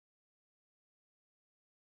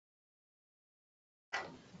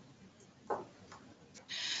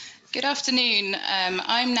Good afternoon.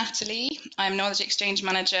 I'm Natalie. I'm Knowledge Exchange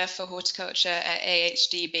Manager for Horticulture at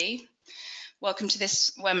AHDB. Welcome to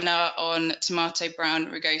this webinar on tomato brown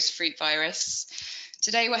rugose fruit virus.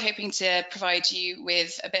 Today we're hoping to provide you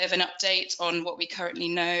with a bit of an update on what we currently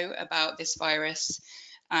know about this virus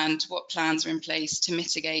and what plans are in place to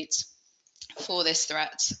mitigate for this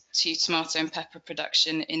threat to tomato and pepper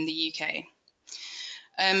production in the UK.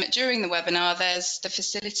 During the webinar, there's the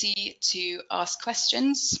facility to ask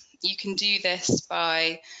questions. You can do this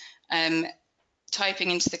by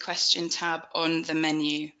typing into the question tab on the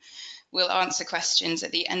menu. We'll answer questions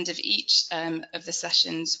at the end of each of the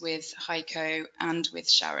sessions with Heiko and with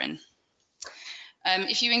Sharon.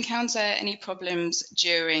 If you encounter any problems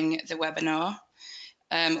during the webinar,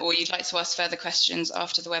 or you'd like to ask further questions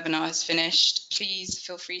after the webinar is finished, please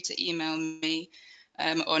feel free to email me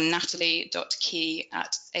on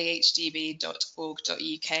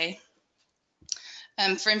natalie.key@ahdb.org.uk.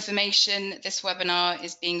 For information, this webinar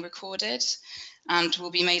is being recorded and will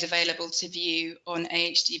be made available to view on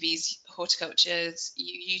AHDB's Horticulture's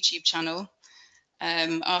YouTube channel.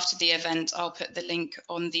 After the event, I'll put the link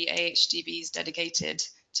on the AHDB's dedicated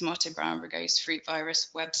tomato brown rugose fruit virus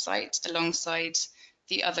website alongside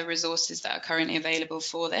the other resources that are currently available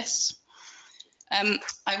for this. I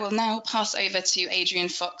will now pass over to Adrian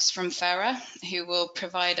Fox from Fera, who will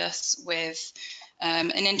provide us with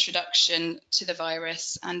an introduction to the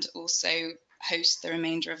virus and also host the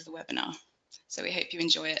remainder of the webinar. So we hope you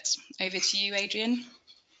enjoy it. Over to you, Adrian.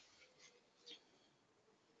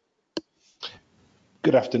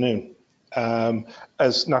 Good afternoon.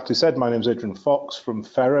 As Natalie said, my name is Adrian Fox from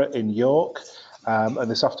Fera in York.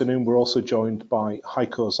 And this afternoon we're also joined by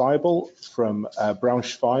Heiko Ziebell from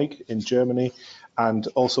Braunschweig in Germany, and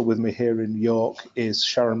also with me here in York is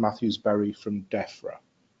Sharon Matthews-Berry from Defra.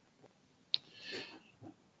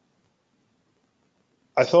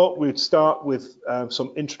 I thought we'd start with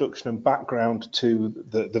some introduction and background to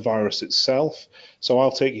the virus itself. So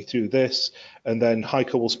I'll take you through this, and then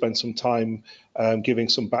Heiko will spend some time giving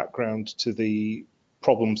some background to the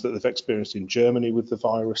problems that they've experienced in Germany with the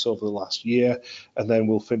virus over the last year, and then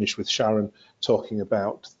we'll finish with Sharon talking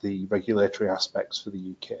about the regulatory aspects for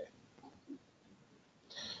the UK.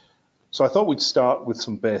 So I thought we'd start with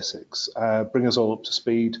some basics, bring us all up to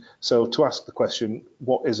speed. So to ask the question,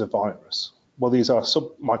 what is a virus? Well, these are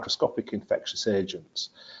submicroscopic infectious agents.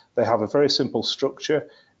 They have a very simple structure.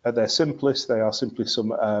 At their simplest, they are simply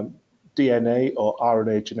some DNA or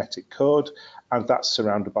RNA genetic code, and that's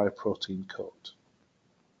surrounded by a protein code.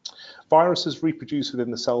 Viruses reproduce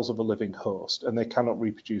within the cells of a living host, and they cannot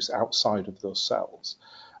reproduce outside of those cells.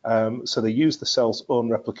 So they use the cell's own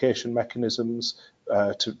replication mechanisms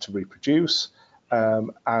to reproduce,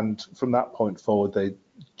 and from that point forward, they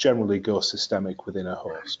generally go systemic within a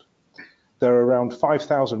host. There are around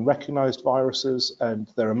 5,000 recognized viruses, and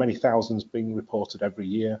there are many thousands being reported every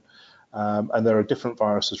year. And there are different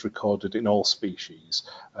viruses recorded in all species.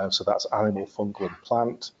 So that's animal, fungal, and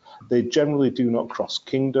plant. They generally do not cross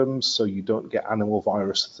kingdoms, so you don't get animal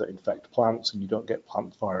viruses that infect plants, and you don't get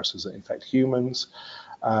plant viruses that infect humans.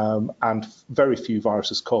 And very few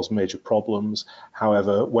viruses cause major problems.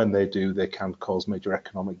 However, when they do, they can cause major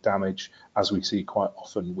economic damage, as we see quite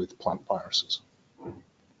often with plant viruses.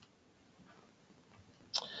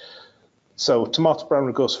 So tomato brown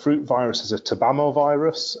rugose fruit virus is a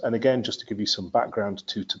tabamovirus, and again, just to give you some background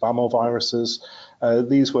to tabamoviruses,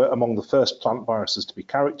 these were among the first plant viruses to be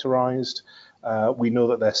characterized. We know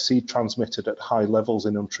that they're seed transmitted at high levels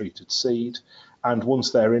in untreated seed, and once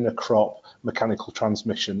they're in a crop, mechanical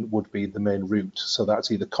transmission would be the main route. So that's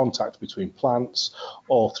either contact between plants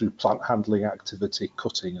or through plant handling activity,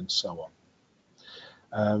 cutting, and so on.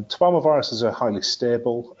 Tabamoviruses are highly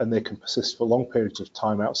stable, and they can persist for long periods of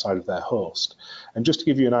time outside of their host. And just to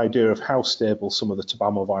give you an idea of how stable some of the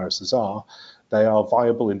tabamoviruses are, they are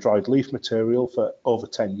viable in dried leaf material for over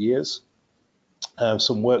 10 years.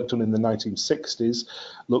 Some work done in the 1960s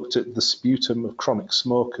looked at the sputum of chronic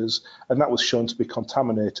smokers, and that was shown to be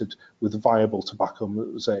contaminated with viable tobacco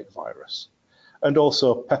mosaic virus. And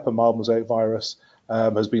also pepper mild mosaic virus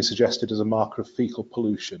has been suggested as a marker of fecal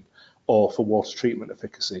pollution, or for water treatment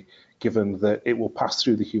efficacy, given that it will pass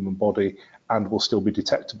through the human body and will still be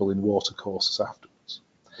detectable in water courses afterwards.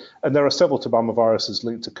 And there are several tabamoviruses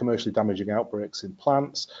linked to commercially damaging outbreaks in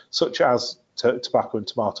plants, such as tobacco and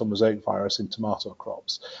tomato mosaic virus in tomato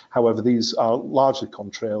crops. However, these are largely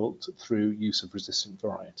controlled through use of resistant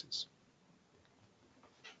varieties.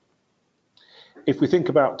 If we think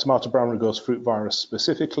about tomato brown rugose fruit virus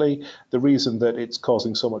specifically, the reason that it's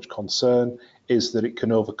causing so much concern is that it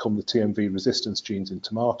can overcome the TMV resistance genes in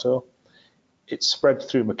tomato. It's spread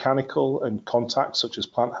through mechanical and contact, such as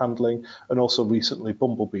plant handling, and also recently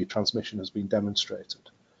bumblebee transmission has been demonstrated.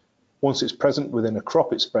 Once it's present within a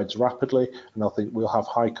crop, it spreads rapidly, and I think we'll have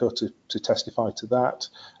Heiko to testify to that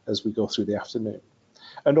as we go through the afternoon.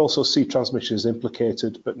 And also seed transmission is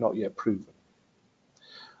implicated, but not yet proven.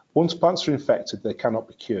 Once plants are infected, they cannot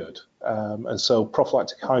be cured, and so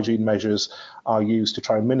prophylactic hygiene measures are used to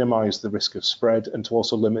try and minimise the risk of spread and to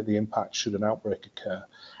also limit the impact should an outbreak occur.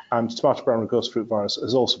 And tomato brown rugose fruit virus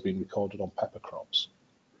has also been recorded on pepper crops.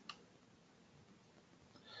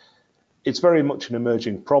 It's very much an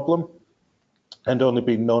emerging problem and only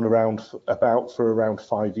been known about for around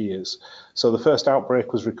 5 years. So the first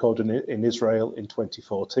outbreak was recorded in Israel in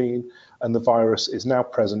 2014, and the virus is now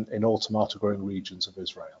present in all tomato growing regions of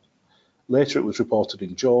Israel. Later it was reported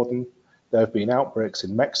in Jordan. There have been outbreaks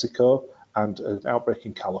in Mexico and an outbreak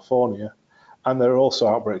in California, and there are also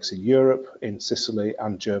outbreaks in Europe, in Sicily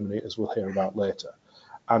and Germany, as we'll hear about later.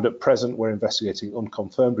 And at present we're investigating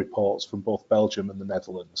unconfirmed reports from both Belgium and the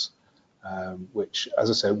Netherlands. Which,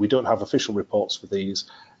 as I say, we don't have official reports for these,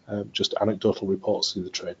 just anecdotal reports through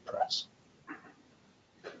the trade press.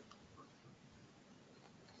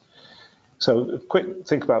 So a quick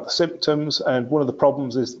think about the symptoms, and one of the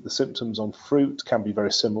problems is that the symptoms on fruit can be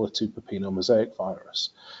very similar to Peppino mosaic virus.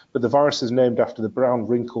 But the virus is named after the brown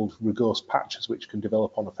wrinkled rugose patches which can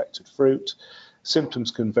develop on affected fruit.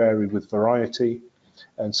 Symptoms can vary with variety.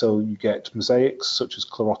 And so you get mosaics such as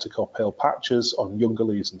chlorotic or pale patches on younger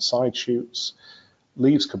leaves and side shoots.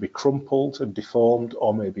 Leaves can be crumpled and deformed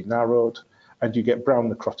or maybe narrowed, and you get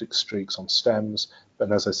brown necrotic streaks on stems.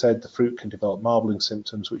 And as I said, the fruit can develop marbling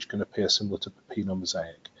symptoms which can appear similar to Peppino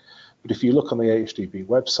mosaic. But if you look on the AHDB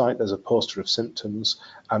website, there's a poster of symptoms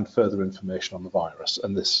and further information on the virus.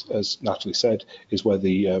 And this, as Natalie said, is where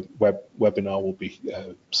the webinar will be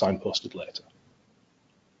signposted later.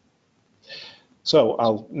 So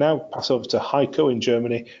I'll now pass over to Heiko in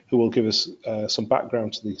Germany, who will give us some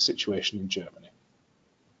background to the situation in Germany.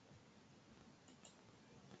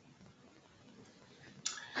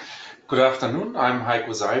 Good afternoon, I'm Heiko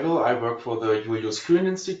Ziebell. I work for the Julius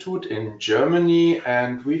Kühn-Institut in Germany,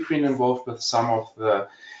 and we've been involved with some of the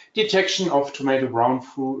detection of tomato brown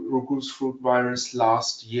rugose fruit virus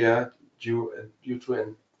last year due to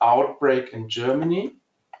an outbreak in Germany.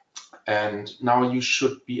 And now you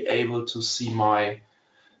should be able to see my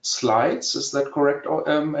slides. Is that correct,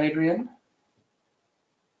 Adrian?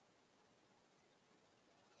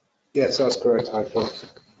 Yes, that's correct, Heiko.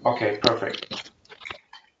 Okay, perfect.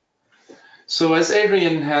 So as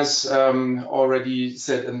Adrian has already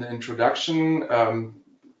said in the introduction,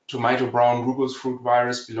 tomato brown rugose fruit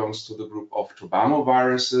virus belongs to the group of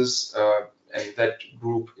tobamoviruses, and that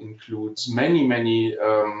group includes many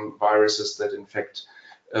viruses that infect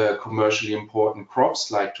commercially important crops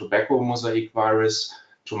like tobacco mosaic virus,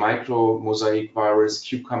 tomato mosaic virus,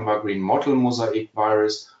 cucumber green mottle mosaic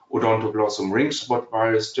virus, odontoglossum ring spot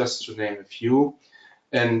virus, just to name a few.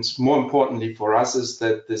 And more importantly for us is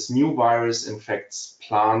that this new virus infects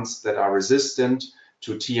plants that are resistant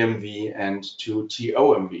to TMV and to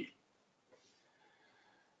TOMV.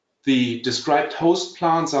 The described host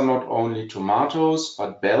plants are not only tomatoes,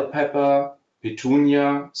 but bell pepper,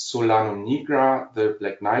 petunia, solanum nigra, the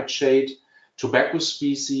black nightshade, tobacco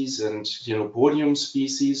species, and Podium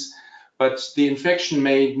species. But the infection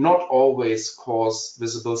may not always cause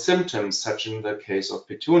visible symptoms, such in the case of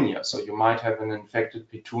petunia. So you might have an infected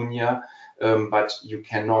petunia, but you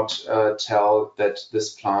cannot tell that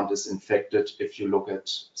this plant is infected if you look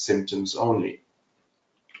at symptoms only.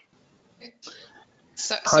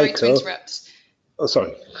 Sorry to interrupt. Oh,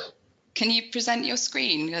 sorry. Can you present your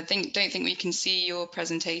screen? I don't think we can see your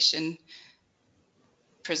presentation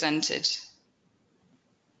presented.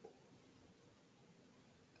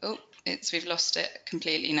 Oh, we've lost it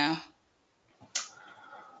completely now.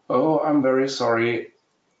 Oh, I'm very sorry.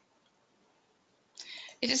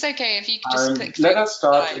 It is okay if you could just click. Let us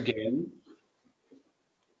start again.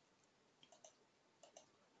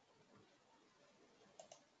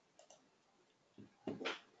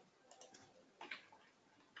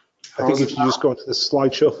 I think if you just go into the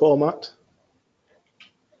slideshow format.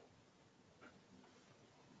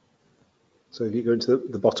 So if you go into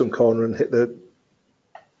the bottom corner and hit the...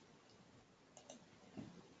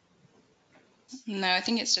 No, I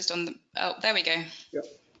think it's just on the... Oh, there we go. Yep.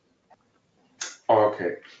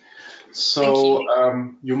 Okay. So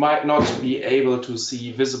you might not be able to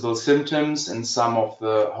see visible symptoms in some of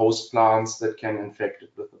the host plants that can infect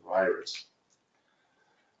it with the virus.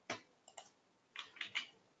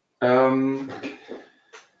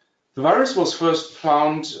 The The virus was first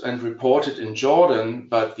found and reported in Jordan,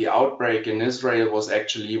 but the outbreak in Israel was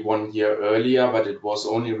actually 1 year earlier, but it was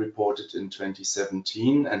only reported in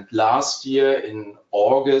 2017. And last year in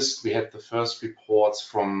August, we had the first reports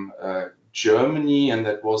from Germany, and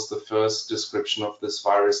that was the first description of this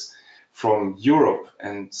virus from Europe.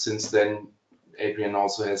 And since then, Adrian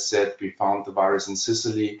also has said we found the virus in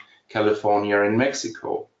Sicily, California, and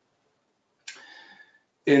Mexico.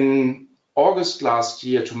 In August last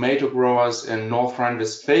year, tomato growers in North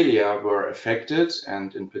Rhine-Westphalia were affected,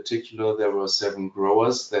 and in particular, there were 7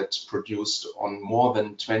 growers that produced on more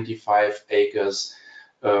than 25 acres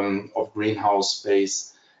of greenhouse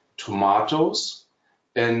space tomatoes.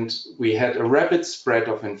 And we had a rapid spread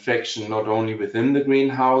of infection, not only within the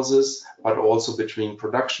greenhouses, but also between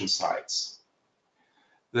production sites.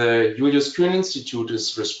 The Julius Kühn-Institut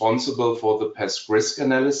is responsible for the pest risk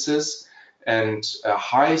analysis, and a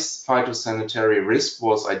high phytosanitary risk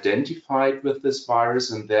was identified with this virus,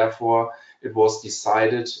 and therefore it was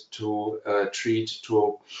decided to treat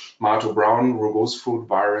tomato brown rugose fruit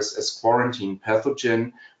virus as quarantine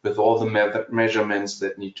pathogen with all the measurements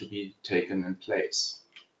that need to be taken in place.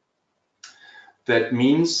 That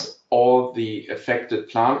means all the affected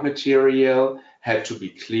plant material had to be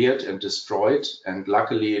cleared and destroyed, and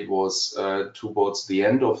luckily it was towards the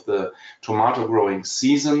end of the tomato growing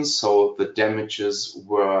season, so the damages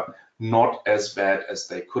were not as bad as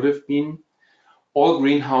they could have been. All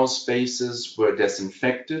greenhouse spaces were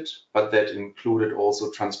disinfected, but that included also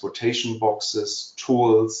transportation boxes,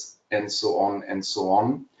 tools, and so on and so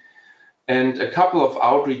on. And a couple of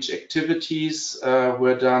outreach activities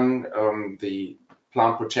were done. The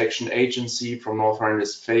Plant Protection Agency from North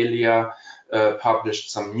Rhine-Westphalia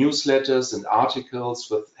published some newsletters and articles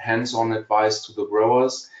with hands-on advice to the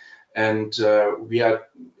growers. And we are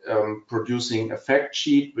producing a fact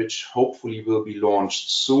sheet, which hopefully will be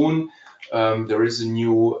launched soon. There is a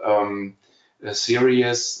new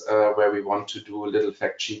series where we want to do little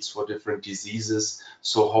fact sheets for different diseases.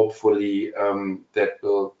 So hopefully that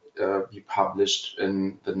will be published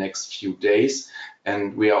in the next few days.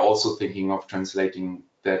 And we are also thinking of translating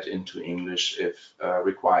that into English if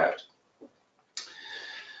required.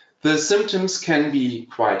 The symptoms can be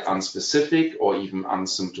quite unspecific or even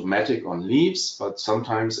asymptomatic on leaves, but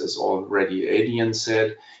sometimes, as already Adrian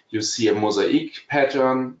said, you see a mosaic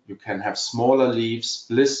pattern. You can have smaller leaves,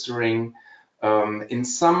 blistering. In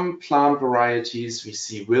some plant varieties, we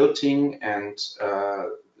see wilting and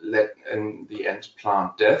in the end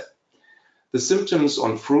plant death. The symptoms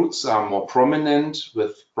on fruits are more prominent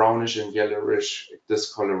with brownish and yellowish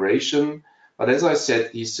discoloration. But as I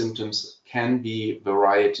said, these symptoms can be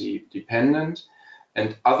variety dependent,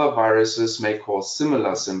 and other viruses may cause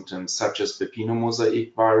similar symptoms, such as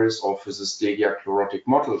pepinomosaic virus or Physostegia chlorotic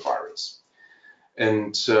mottle virus.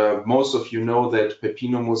 And most of you know that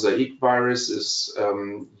pepinomosaic virus is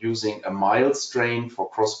using a mild strain for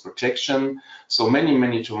cross protection. So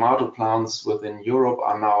many tomato plants within Europe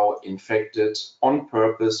are now infected on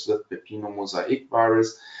purpose with pepinomosaic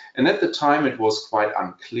virus. And at the time, it was quite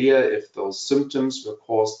unclear if those symptoms were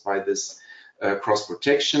caused by this cross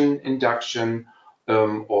protection induction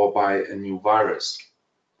or by a new virus.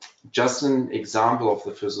 Just an example of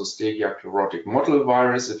the Physostegia chlorotic mottle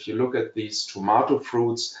virus, if you look at these tomato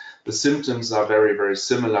fruits, the symptoms are very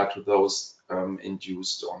similar to those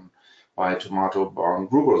induced by tomato brown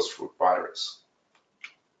rugose fruit virus.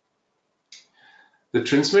 The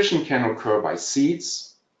transmission can occur by seeds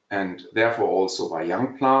and therefore also by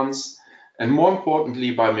young plants, and more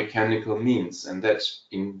importantly by mechanical means, and that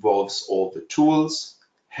involves all the tools,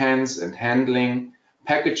 hands and handling,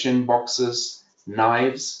 packaging boxes,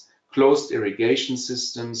 knives, closed irrigation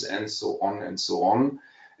systems, and so on and so on.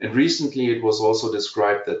 And recently it was also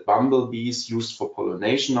described that bumblebees used for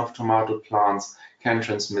pollination of tomato plants can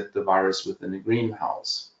transmit the virus within a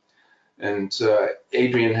greenhouse. And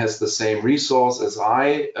Adrian has the same resource as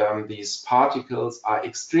I. These particles are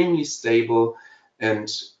extremely stable, and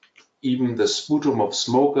even the sputum of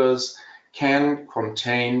smokers can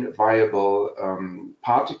contain viable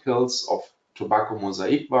particles of tobacco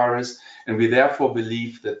mosaic virus, and we therefore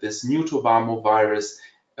believe that this new tobacco virus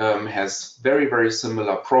has very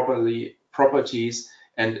similar properties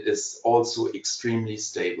and is also extremely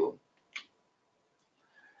stable.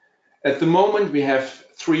 At the moment, we have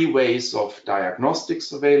 3 ways of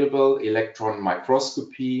diagnostics available: electron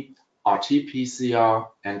microscopy, RT-PCR,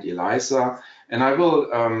 and ELISA. And I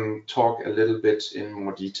will talk a little bit in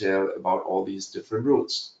more detail about all these different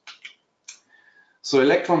routes. So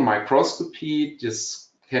electron microscopy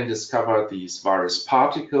can discover these virus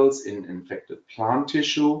particles in infected plant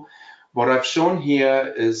tissue. What I've shown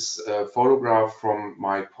here is a photograph from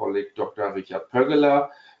my colleague, Dr. Richard Pöggeler,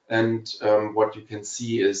 and what you can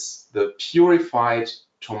see is the purified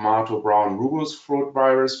tomato brown rugose fruit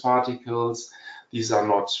virus particles. These are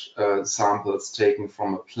not samples taken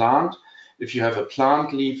from a plant. If you have a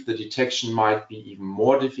plant leaf, the detection might be even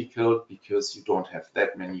more difficult because you don't have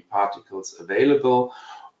that many particles available,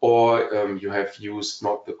 or you have used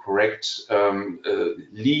not the correct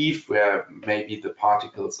leaf where maybe the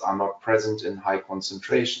particles are not present in high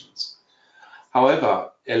concentrations.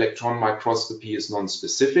 However, electron microscopy is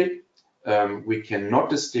non-specific. We cannot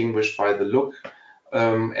distinguish by the look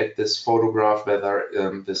at this photograph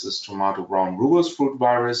whether this is tomato brown rugose fruit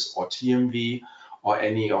virus or TMV or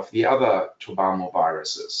any of the other Tobamo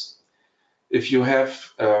viruses. If you have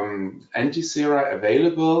antisera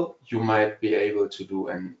available, you might be able to do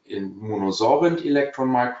an immunosorbent electron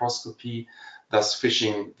microscopy, thus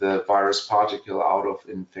fishing the virus particle out of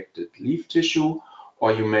infected leaf tissue,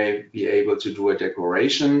 or you may be able to do a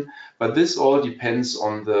decoration, but this all depends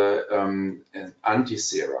on the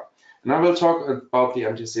antisera. And I will talk about the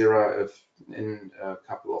antisera in a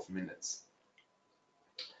couple of minutes.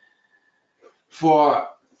 For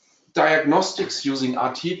diagnostics using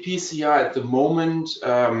RT-PCR at the moment,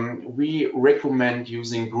 we recommend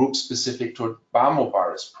using group-specific Tobamo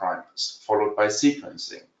virus primers, followed by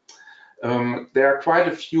sequencing. There are quite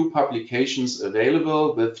a few publications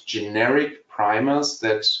available with generic primers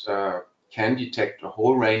that can detect a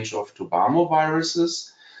whole range of Tobamo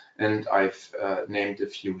viruses, and I've named a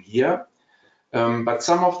few here. But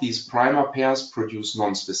some of these primer pairs produce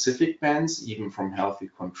non-specific bands, even from healthy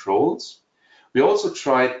controls. We also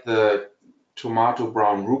tried the tomato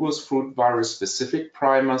brown rugose fruit virus specific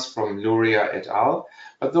primers from Luria et al.,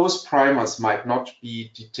 but those primers might not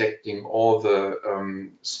be detecting all the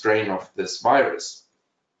strain of this virus.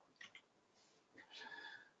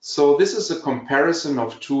 So this is a comparison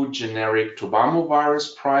of two generic Tobamo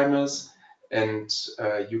virus primers, and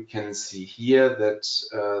you can see here that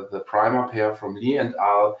the primer pair from Lee et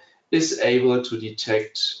al. Is able to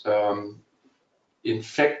detect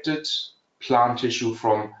infected plant tissue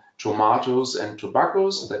from tomatoes and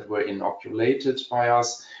tobaccos that were inoculated by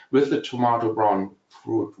us with the tomato brown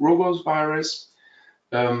fruit rugose virus.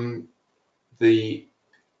 The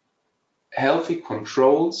healthy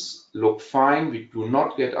controls look fine. We do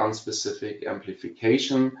not get unspecific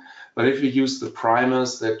amplification, but if we use the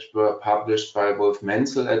primers that were published by both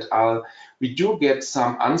Menzel et al., we do get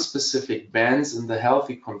some unspecific bands in the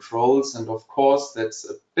healthy controls, and of course that's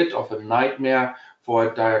a bit of a nightmare for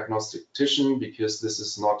a diagnostician because this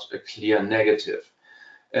is not a clear negative.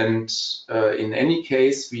 And in any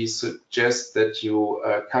case, we suggest that you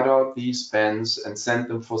cut out these bands and send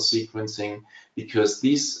them for sequencing, because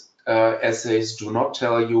these assays do not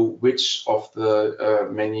tell you which of the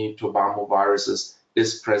many Tobamo viruses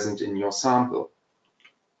is present in your sample.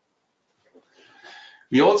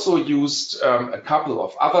 We also used a couple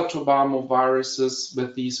of other Tobamo viruses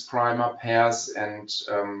with these primer pairs, and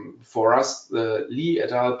for us, the Lee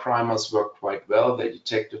et al. Primers worked quite well. They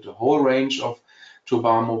detected a whole range of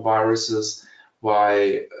Tobamo viruses,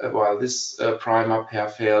 while this primer pair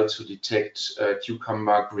failed to detect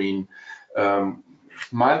cucumber green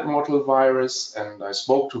mild mottle virus. And I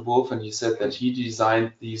spoke to Wolf, and he said that he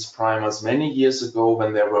designed these primers many years ago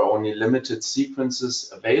when there were only limited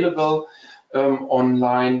sequences available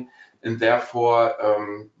online, and therefore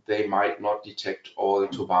they might not detect all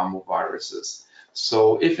Tobamo viruses.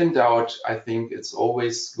 So if in doubt, I think it's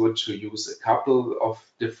always good to use a couple of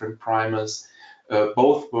different primers.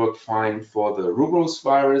 Both work fine for the Rugose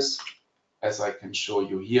virus, as I can show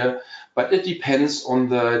you here, but it depends on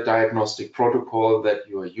the diagnostic protocol that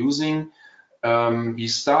you are using. We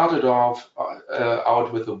started off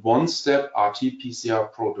out with a one-step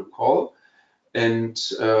RT-PCR protocol, and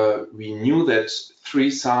we knew that 3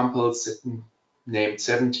 samples named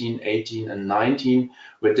 17, 18, and 19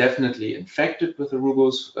 were definitely infected with the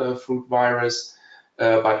Rugose fruit virus,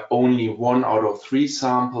 but only 1 out of 3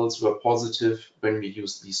 samples were positive when we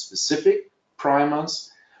used these specific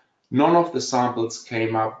primers. None of the samples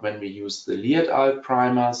came up when we used the Lee et al.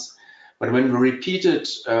 Primers, but when we repeated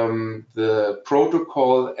the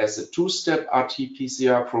protocol as a 2-step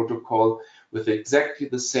RT-PCR protocol with exactly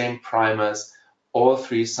the same primers, all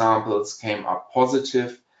 3 samples came up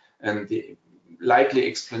positive, and the likely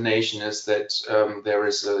explanation is that there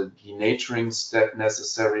is a denaturing step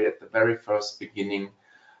necessary at the very first beginning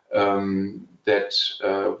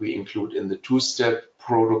that we include in the 2-step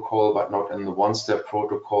protocol, but not in the 1-step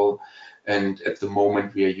protocol. And at the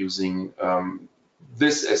moment we are using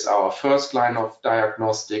this as our first line of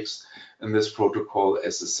diagnostics and this protocol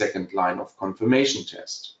as a second line of confirmation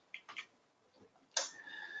test.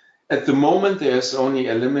 At the moment, there's only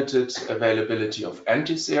a limited availability of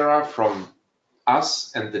anti-Fera from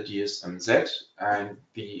us and the DSMZ, and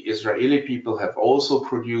the Israeli people have also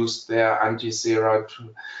produced their anti-Fera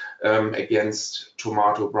against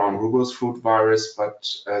tomato brown rugose fruit virus, but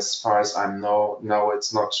as far as I know,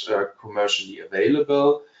 it's not commercially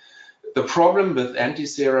available. The problem with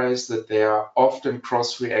anti-Fera is that they are often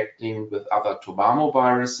cross-reacting with other ToBAMO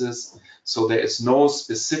viruses, so there is no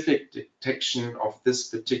specific detection of this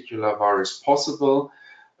particular virus possible,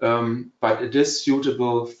 but it is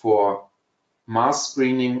suitable for mass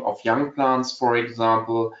screening of young plants, for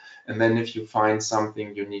example, and then if you find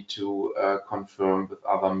something, you need to confirm with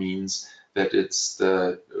other means that it's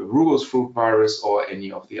the rugose fruit virus or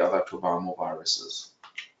any of the other ToBAMO viruses.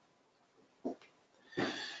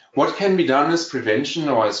 What can be done as prevention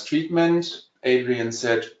or as treatment? Adrian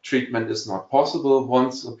said treatment is not possible.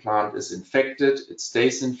 Once a plant is infected, it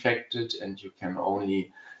stays infected and you can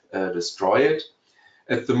only destroy it.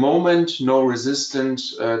 At the moment, no resistant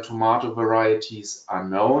tomato varieties are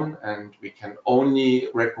known, and we can only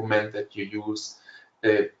recommend that you use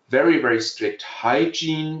a very, very strict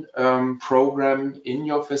hygiene program in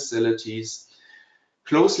your facilities.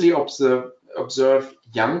 Closely observe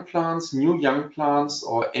young plants, new young plants,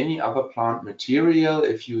 or any other plant material.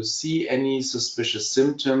 If you see any suspicious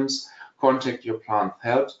symptoms, contact your plant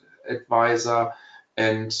health advisor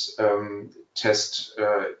and test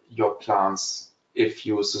your plants if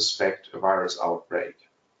you suspect a virus outbreak.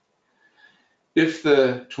 If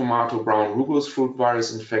the tomato brown rugose fruit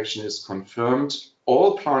virus infection is confirmed,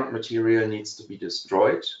 all plant material needs to be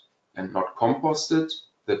destroyed and not composted.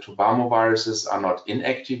 The ToBAMO viruses are not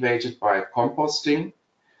inactivated by composting.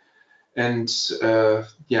 And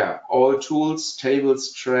all tools,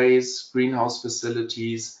 tables, trays, greenhouse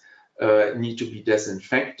facilities need to be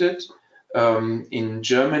disinfected. In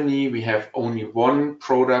Germany, we have only one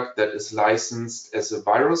product that is licensed as a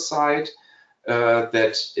viricide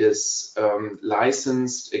that is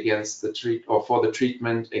licensed against the for the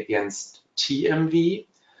treatment against TMV.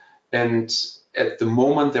 And at the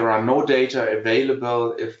moment, there are no data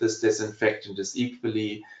available if this disinfectant is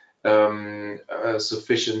equally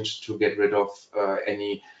sufficient to get rid of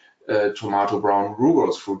any tomato brown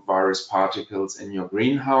rugose fruit virus particles in your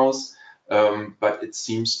greenhouse. But it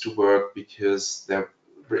seems to work because the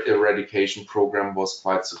eradication program was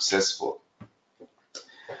quite successful.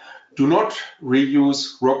 Do not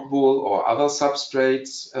reuse rock wool or other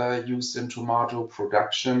substrates used in tomato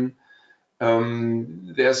production.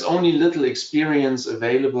 There's only little experience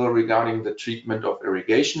available regarding the treatment of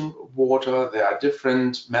irrigation water. There are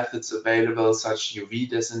different methods available, such UV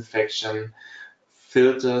disinfection,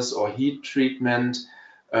 filters, or heat treatment.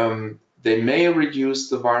 They may reduce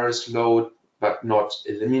the virus load, but not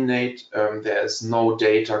eliminate. There is no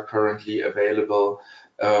data currently available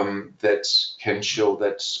that can show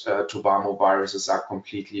that ToBAMO viruses are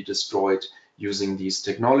completely destroyed using these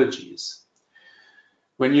technologies.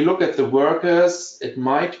 When you look at the workers, it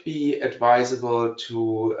might be advisable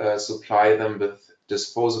to supply them with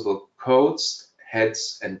disposable coats,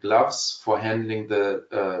 hats, and gloves for handling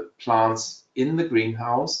the plants in the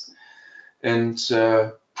greenhouse. And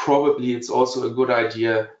probably it's also a good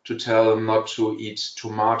idea to tell them not to eat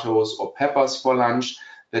tomatoes or peppers for lunch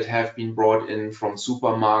that have been brought in from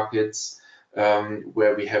supermarkets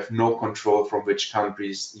where we have no control from which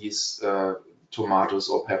countries these tomatoes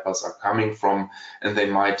or peppers are coming from, and they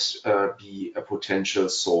might be a potential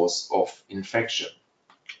source of infection.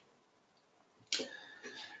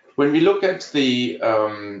 When we look at the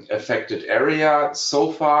affected area,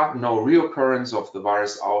 so far no reoccurrence of the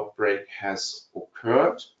virus outbreak has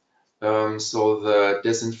occurred. So the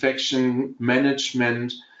disinfection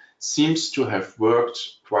management seems to have worked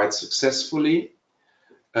quite successfully.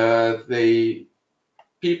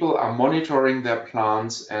 People are monitoring their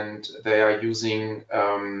plants and they are using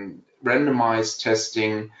randomized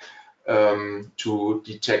testing to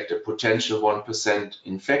detect a potential 1%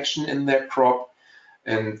 infection in their crop.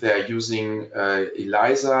 And they're using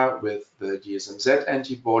ELISA with the DSMZ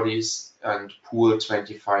antibodies and pool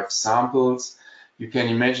 25 samples. You can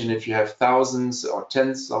imagine if you have thousands or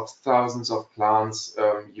tens of thousands of plants,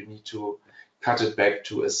 you need to cut it back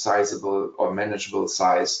to a sizable or manageable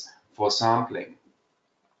size for sampling.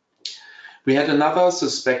 We had another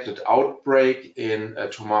suspected outbreak in a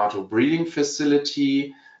tomato breeding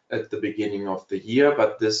facility at the beginning of the year,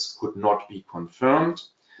 but this could not be confirmed.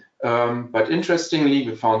 But interestingly,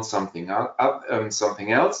 we found something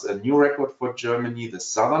else, a new record for Germany, the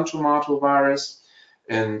southern tomato virus.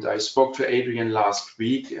 And I spoke to Adrian last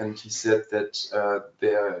week, and he said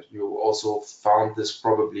that you also found this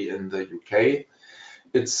probably in the UK.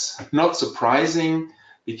 It's not surprising.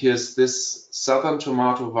 because this southern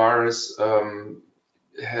tomato virus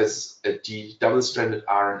has a double-stranded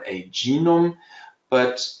RNA genome,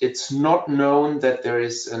 but it's not known that there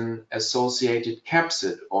is an associated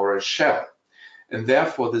capsid or a shell. And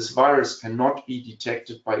therefore, this virus cannot be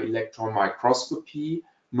detected by electron microscopy,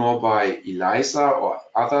 nor by ELISA or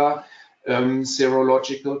other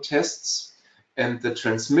serological tests. And the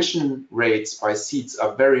transmission rates by seeds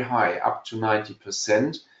are very high, up to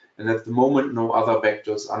 90%. And at the moment, no other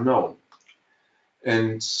vectors are known.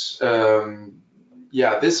 And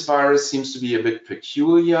yeah, this virus seems to be a bit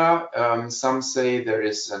peculiar. Some say there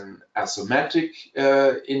is an asomatic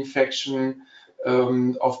infection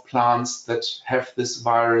of plants that have this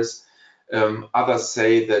virus. Others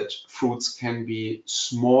say that fruits can be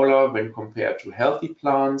smaller when compared to healthy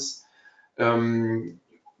plants.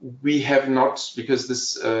 We have not, because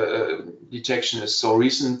this detection is so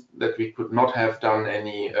recent that we could not have done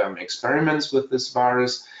any experiments with this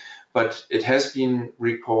virus, but it has been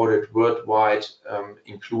recorded worldwide,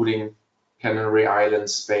 including Canary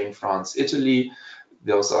Islands, Spain, France, Italy.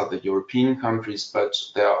 Those are the European countries, but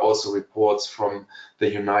there are also reports from the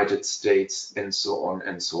United States and so on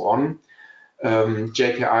and so on.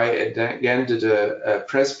 JKI again did a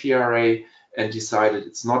press PRA and decided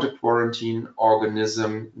it's not a quarantine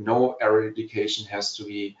organism. No eradication has to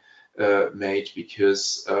be made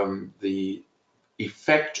because the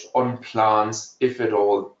effect on plants, if at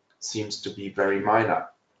all, seems to be very minor.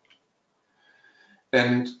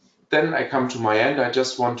 And then I come to my end. I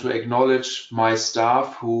just want to acknowledge my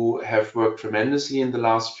staff who have worked tremendously in the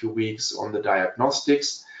last few weeks on the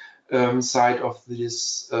diagnostics side of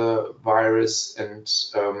this virus. And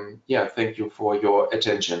yeah, thank you for your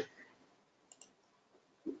attention.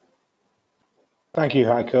 Thank you,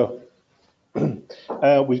 Heiko.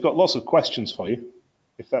 We've got lots of questions for you,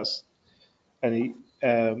 if that's any,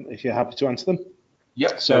 if you're happy to answer them.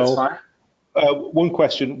 Yep, so, that's fine. One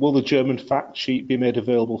question, will the German fact sheet be made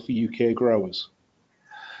available for UK growers?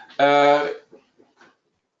 We are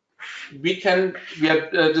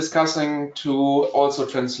discussing to also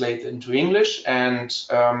translate into English, and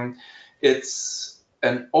it's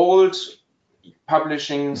an old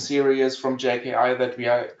publishing series from JKI that we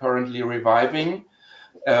are currently reviving,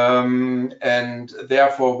 and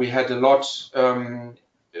therefore we had a lot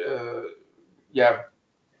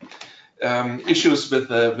issues with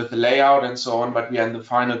the layout and so on, but we are in the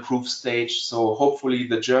final proof stage. So hopefully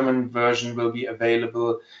the German version will be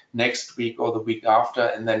available next week or the week after,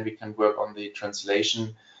 and then we can work on the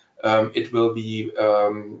translation. It will be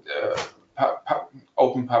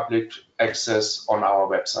open public access on our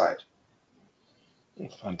website.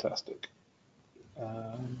 Fantastic.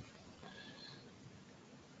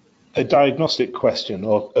 A diagnostic question,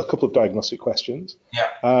 or a couple of diagnostic questions.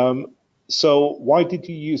 Yeah. So why did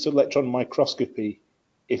you use electron microscopy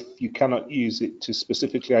if you cannot use it to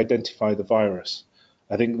specifically identify the virus?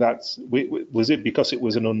 I think that's, was it because it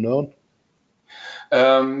was an unknown?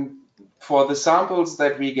 For the samples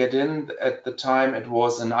that we get in at the time, it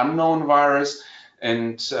was an unknown virus,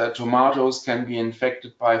 and tomatoes can be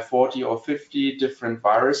infected by 40 or 50 different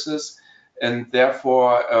viruses, and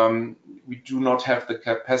therefore we do not have the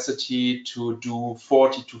capacity to do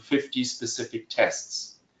 40 to 50 specific tests.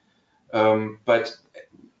 But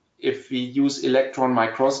if we use electron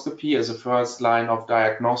microscopy as a first line of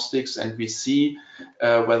diagnostics, and we see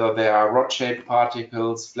whether there are rod-shaped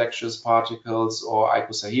particles, flexuous particles, or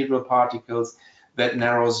icosahedral particles, that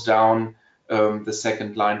narrows down the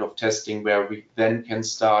second line of testing, where we then can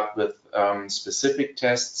start with specific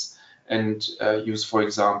tests and use, for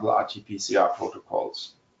example, RT-PCR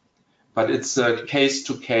protocols. But it's a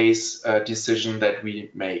case-to-case decision that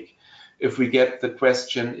we make. If we get the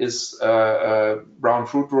question, is brown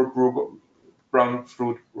fruit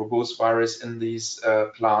rugose virus in these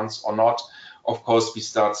plants or not, of course we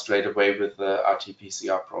start straight away with the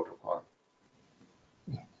RT-PCR protocol.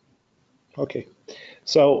 Okay,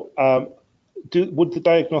 so would the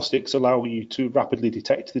diagnostics allow you to rapidly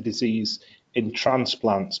detect the disease in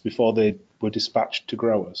transplants before they were dispatched to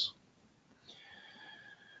growers?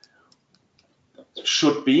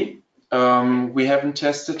 Should be. We haven't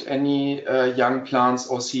tested any young plants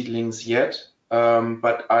or seedlings yet,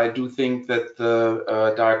 but I do think that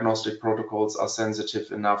the diagnostic protocols are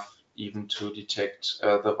sensitive enough even to detect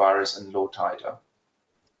the virus in low titer.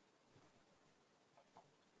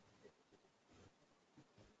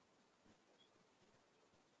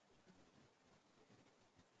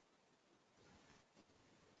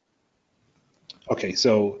 Okay,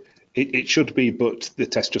 so it should be, but the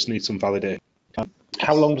test just needs some validation.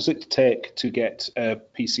 How long does it take to get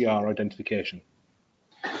PCR identification?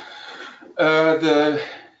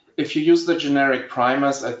 It if you use the generic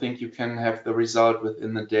primers, I think you can have the result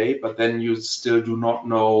within a day, but then you still do not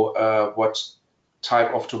know what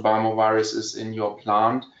type of tobamovirus is in your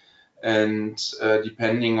plant. And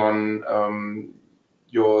depending on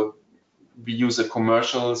we use a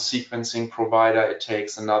commercial sequencing provider, it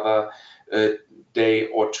takes another day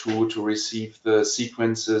or two to receive the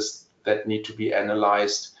sequences that need to be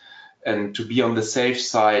analyzed. And to be on the safe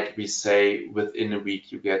side, we say within a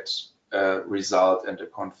week you get a result and a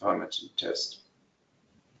confirmatory test.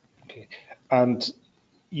 Okay. And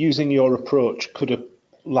using your approach, could a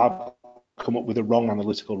lab come up with a wrong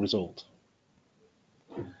analytical result?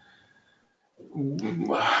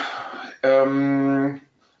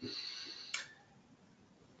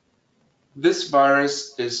 This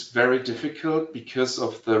virus is very difficult because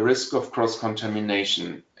of the risk of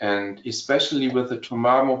cross-contamination, and especially with the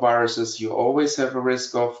tobamoviruses, you always have a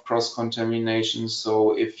risk of cross-contamination.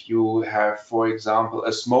 So if you have, for example,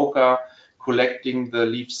 a smoker collecting the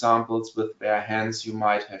leaf samples with bare hands, you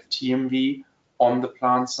might have TMV on the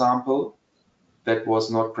plant sample that was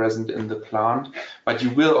not present in the plant, but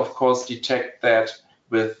you will of course detect that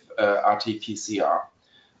with RT-PCR.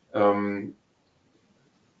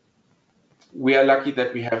 We are lucky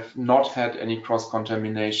that we have not had any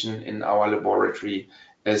cross-contamination in our laboratory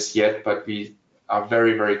as yet, but we are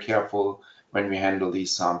very, very careful when we handle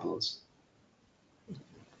these samples.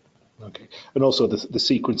 Okay, and also the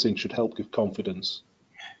sequencing should help give confidence.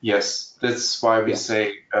 Yes, that's why we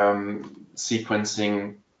say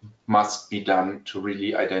sequencing must be done to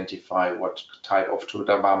really identify what type of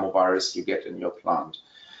tobamovirus you get in your plant.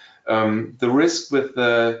 The risk with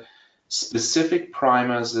the specific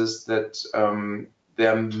primers is that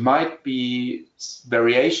there might be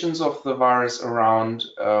variations of the virus around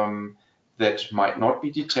that might not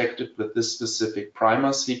be detected with this specific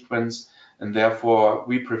primer sequence, and therefore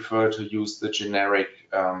we prefer to use the generic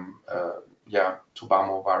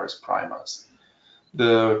tobamovirus primers.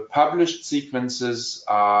 The published sequences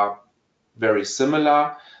are very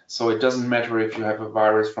similar, so it doesn't matter if you have a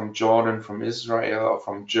virus from Jordan, from Israel, or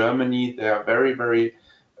from Germany. They are very, very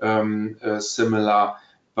similar,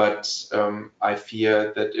 but I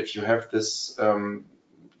fear that if you have this,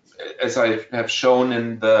 as I have shown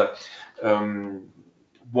in the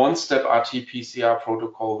one-step RT-PCR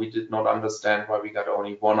protocol, we did not understand why we got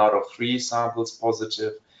only 1 out of 3 samples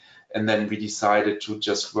positive, and then we decided to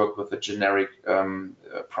just work with the generic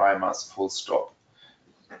primers, full stop.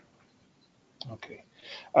 Okay.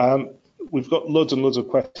 We've got loads and loads of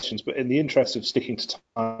questions, but in the interest of sticking to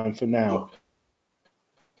time for now,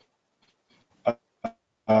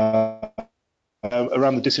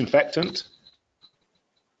 around the disinfectant.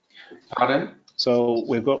 Pardon? So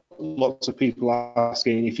we've got lots of people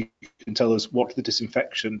asking if you can tell us what the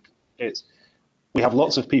disinfection is. We have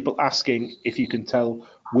lots of people asking if you can tell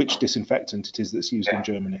which disinfectant it is that's used in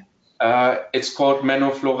Germany. It's called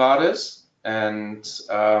Menoflorades, and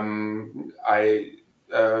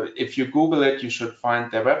if you Google it, you should find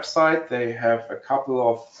their website. They have a couple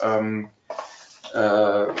of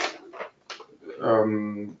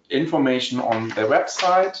information on their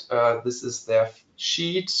website. This is their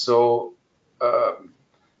sheet, so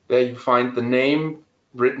there you find the name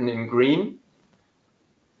written in green,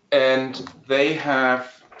 and they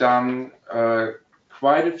have done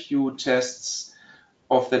quite a few tests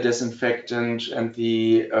of the disinfectant and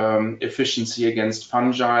the efficiency against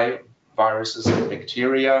fungi, viruses, and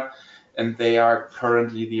bacteria, and they are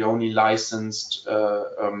currently the only licensed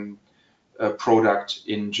product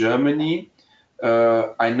in Germany.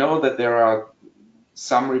 I know that there are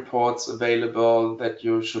some reports available that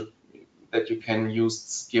you can use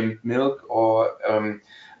skimmed milk or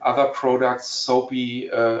other products, soapy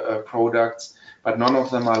products, but none of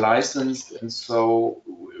them are licensed, and so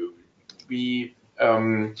we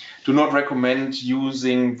do not recommend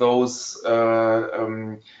using those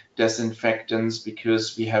disinfectants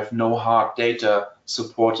because we have no hard data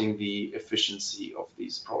supporting the efficiency of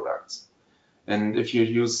these products. And if you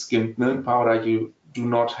use skimmed milk powder, you do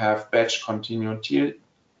not have batch continuity.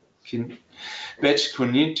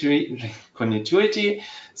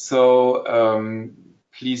 So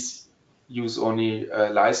please use only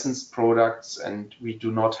licensed products, and we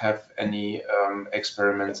do not have any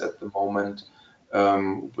experiments at the moment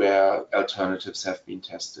where alternatives have been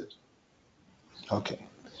tested. Okay.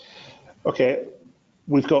 Okay.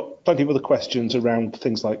 We've got plenty of other questions around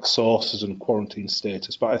things like sources and quarantine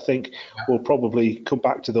status, but I think we'll probably come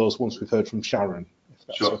back to those once we've heard from Sharon, if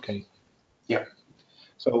that's okay. Yeah.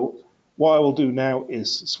 So what I will do now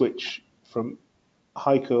is switch from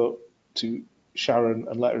Heiko to Sharon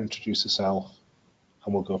and let her introduce herself,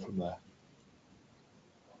 and we'll go from there.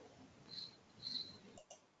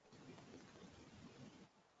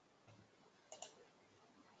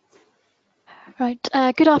 Right,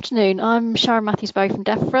 good afternoon. I'm Sharon Matthews-Berry from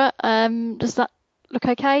Defra. Does that look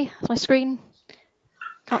okay? Is my screen?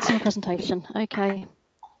 Can't see my presentation. Okay.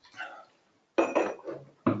 Oh.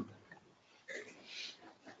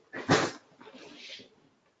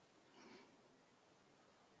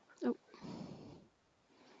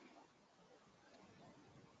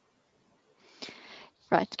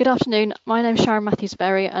 Right, good afternoon. My name is Sharon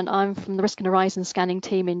Matthews-Berry and I'm from the Risk and Horizon Scanning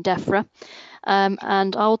team in Defra.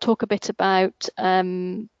 And I'll talk a bit about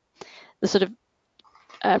the sort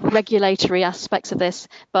of regulatory aspects of this,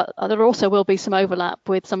 but there also will be some overlap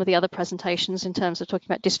with some of the other presentations in terms of talking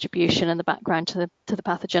about distribution and the background to the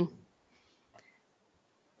pathogen.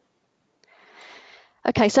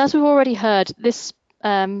 Okay, so as we've already heard, this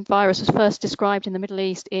virus was first described in the Middle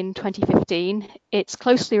East in 2015. It's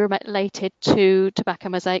closely related to tobacco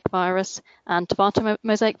mosaic virus and tomato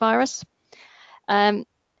mosaic virus.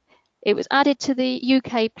 It was added to the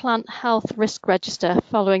UK Plant Health Risk Register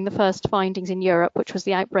following the first findings in Europe, which was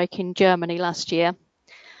the outbreak in Germany last year.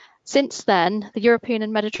 Since then, the European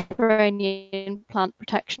and Mediterranean Plant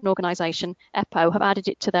Protection Organisation, EPO, have added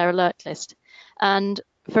it to their alert list. And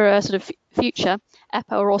for a sort of future,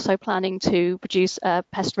 EPO are also planning to produce a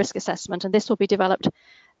pest risk assessment, and this will be developed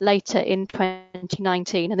later in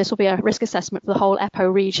 2019. And this will be a risk assessment for the whole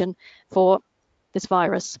EPO region for this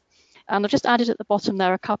virus. And I've just added at the bottom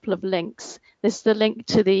there a couple of links. This is the link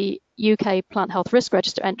to the UK Plant Health Risk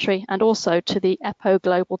Register entry and also to the EPO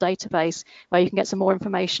Global Database, where you can get some more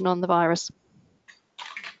information on the virus.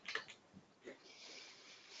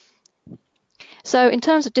 So in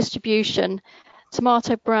terms of distribution,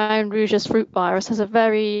 tomato brown rugose fruit virus has a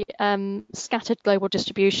very scattered global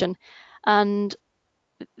distribution, and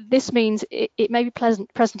this means it may be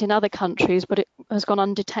present in other countries, but it has gone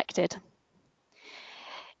undetected.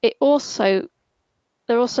 There also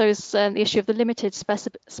is the issue of the limited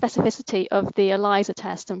specificity of the ELISA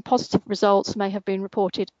test, and positive results may have been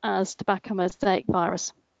reported as tobacco mosaic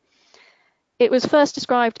virus. It was first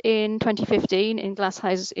described in 2015 in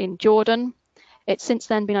glasshouses in Jordan. It's since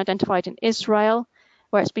then been identified in Israel,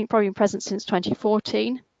 where it's probably been present since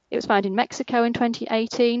 2014. It was found in Mexico in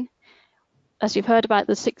 2018. As you've heard about,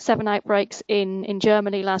 the 6-7 outbreaks in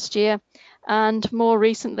Germany last year, and more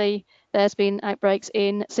recently, there's been outbreaks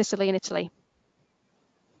in Sicily and Italy.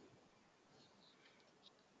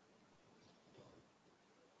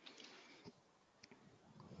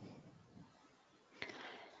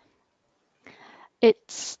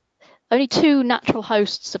 It's only 2 natural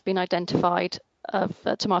hosts have been identified of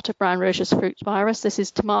tomato brown rugose fruit virus. This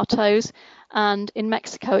is tomatoes, and in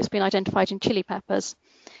Mexico it's been identified in chili peppers.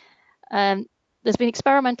 There's been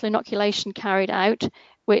experimental inoculation carried out,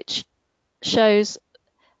 which shows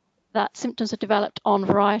that symptoms are developed on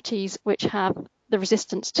varieties which have the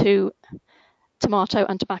resistance to tomato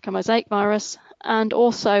and tobacco mosaic virus, and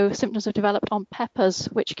also symptoms are developed on peppers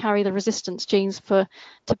which carry the resistance genes for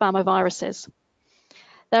tobamoviruses.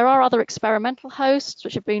 There are other experimental hosts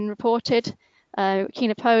which have been reported,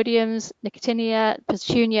 Chenopodiums, Nicotinia,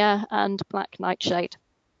 Petunia, and black nightshade.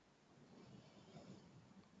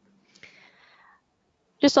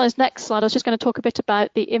 Just on this next slide, I was just going to talk a bit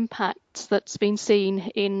about the impacts that's been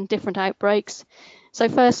seen in different outbreaks. So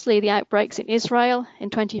firstly, the outbreaks in Israel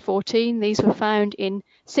in 2014. These were found in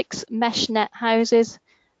 6 mesh net houses,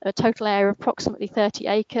 a total area of approximately 30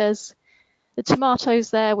 acres. The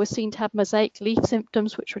tomatoes there were seen to have mosaic leaf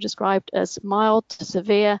symptoms, which were described as mild to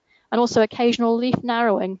severe, and also occasional leaf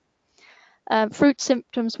narrowing. Fruit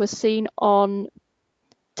symptoms were seen on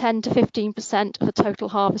 10 to 15% of the total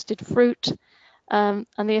harvested fruit. And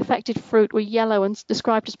the affected fruit were yellow and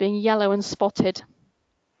described as being yellow and spotted.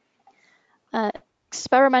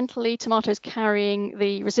 Experimentally, tomatoes carrying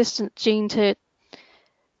the resistant gene to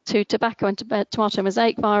tobacco and tomato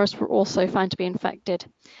mosaic virus were also found to be infected.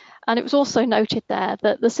 And it was also noted there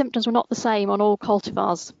that the symptoms were not the same on all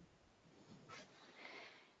cultivars.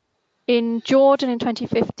 In Jordan in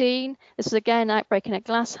 2015, this was again an outbreak in a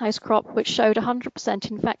glasshouse crop which showed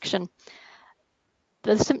 100% infection.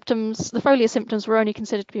 The foliar symptoms were only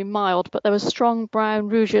considered to be mild, but there was strong brown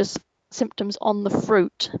rugose symptoms on the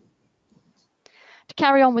fruit. To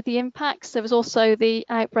carry on with the impacts, there was also the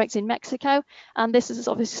outbreaks in Mexico, and this is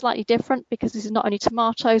obviously slightly different because this is not only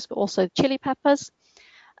tomatoes, but also chili peppers.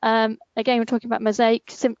 Again, we're talking about mosaic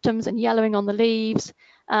symptoms and yellowing on the leaves,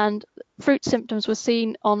 and fruit symptoms were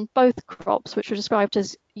seen on both crops, which were described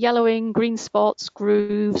as yellowing, green spots,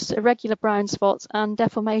 grooves, irregular brown spots, and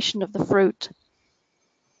deformation of the fruit.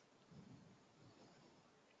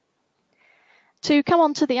 To come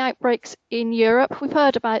on to the outbreaks in Europe, we've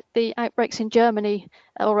heard about the outbreaks in Germany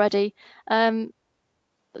already.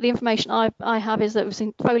 the information I have is that we've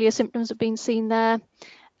seen foliar symptoms have been seen there.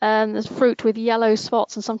 There's fruit with yellow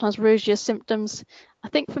spots and sometimes rugoous symptoms. I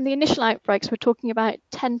think from the initial outbreaks, we're talking about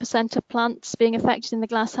 10% of plants being affected in the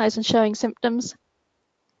glasshouse and showing symptoms.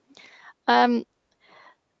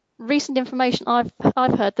 Recent information I've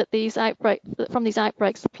heard that from these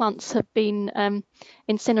outbreaks, the plants have been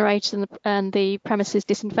incinerated and the premises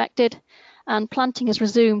disinfected, and planting has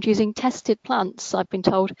resumed using tested plants, I've been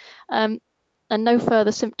told, and no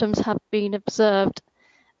further symptoms have been observed,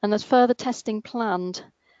 and there's further testing planned.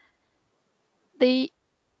 The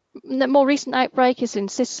more recent outbreak is in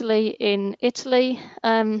Sicily, in Italy.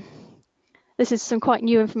 This is some quite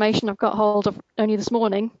new information I've got hold of only this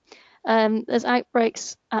morning. There's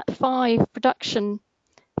outbreaks at 5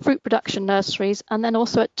 fruit production nurseries, and then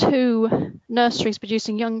also at 2 nurseries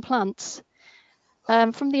producing young plants.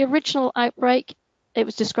 From the original outbreak, it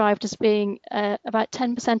was described as being about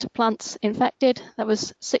 10% of plants infected. That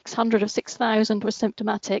was 600 of 6,000 were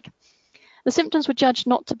symptomatic. The symptoms were judged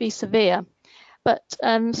not to be severe, but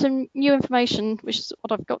some new information, which is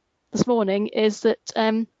what I've got this morning, is that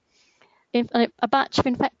a batch of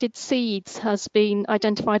infected seeds has been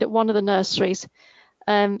identified at one of the nurseries.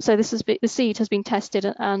 So the seed has been tested,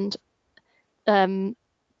 and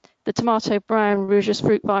the tomato brown rugoose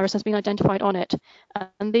fruit virus has been identified on it.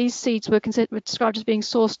 And these seeds were described as being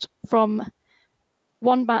sourced from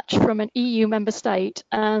one batch from an EU member state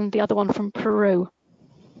and the other one from Peru.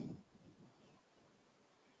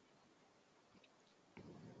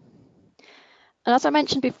 And as I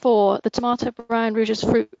mentioned before, the tomato brown rugoose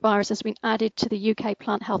fruit virus has been added to the UK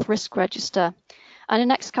Plant Health Risk Register. And in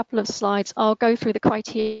the next couple of slides, I'll go through the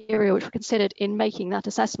criteria which were considered in making that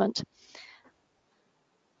assessment.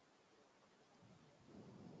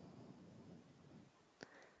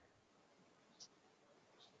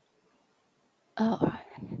 Oh, all right.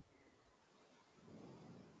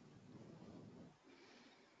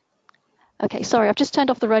 Okay, sorry, I've just turned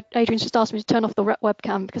off the red. Adrian's just asked me to turn off the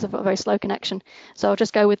webcam because I've got a very slow connection. So I'll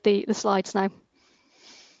just go with the slides now.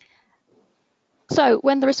 So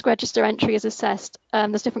when the risk register entry is assessed,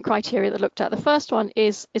 there's different criteria that are looked at. The first one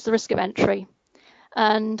is the risk of entry.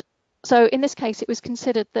 And so in this case, it was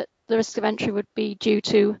considered that the risk of entry would be due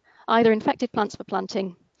to either infected plants for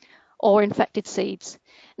planting or infected seeds.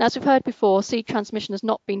 Now, as we've heard before, seed transmission has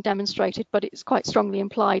not been demonstrated, but it's quite strongly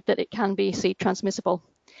implied that it can be seed transmissible.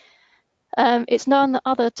 It's known that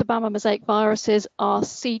other Tobamo mosaic viruses are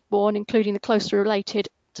seed-borne, including the closely related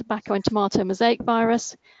tobacco and tomato mosaic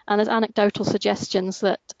virus, and there's anecdotal suggestions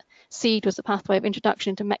that seed was the pathway of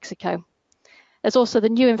introduction into Mexico. There's also the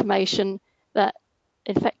new information that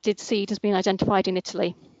infected seed has been identified in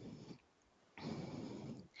Italy.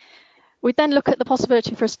 We then look at the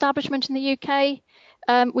possibility for establishment in the UK.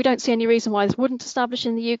 We don't see any reason why this wouldn't establish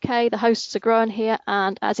in the UK. The hosts are grown here,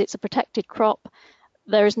 and as it's a protected crop,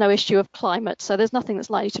 there is no issue of climate, so there's nothing that's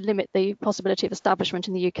likely to limit the possibility of establishment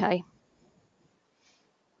in the UK.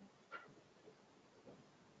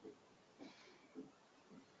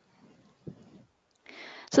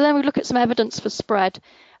 So then we look at some evidence for spread.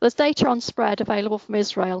 There's data on spread available from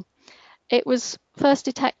Israel. It was first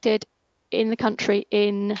detected in the country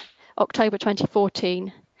in October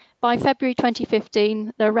 2014. By February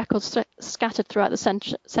 2015, there are records scattered throughout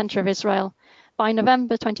the centre of Israel. By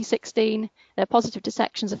November 2016, positive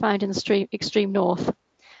dissections are found in the extreme north.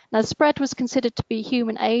 Now, the spread was considered to be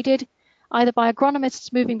human-aided, either by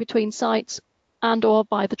agronomists moving between sites and or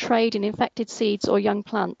by the trade in infected seeds or young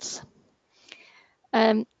plants.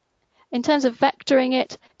 In terms of vectoring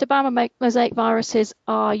it, Tobamo mosaic viruses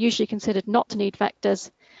are usually considered not to need vectors,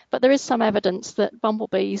 but there is some evidence that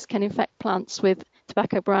bumblebees can infect plants with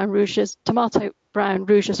tomato brown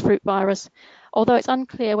rugoose fruit virus, although it's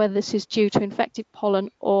unclear whether this is due to infected pollen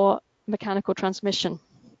or mechanical transmission.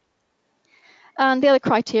 And the other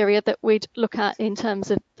criteria that we'd look at in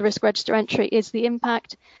terms of the risk register entry is the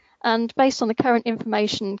impact. And based on the current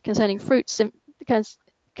information concerning fruits,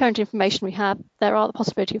 current information we have, there are the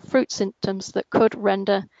possibility of fruit symptoms that could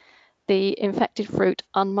render the infected fruit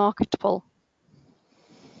unmarketable.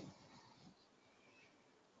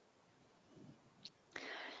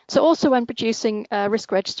 So also when producing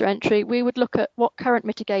risk register entry, we would look at what current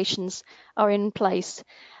mitigations are in place.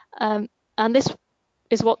 And this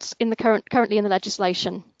is what's in the currently in the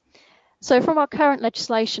legislation. So from our current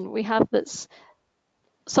legislation, we have that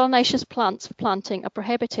solanaceous plants for planting are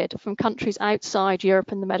prohibited from countries outside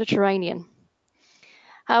Europe and the Mediterranean.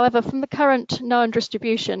 However, from the current known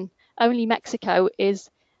distribution, only Mexico is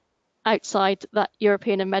outside that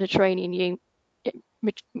European and Mediterranean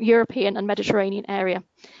area.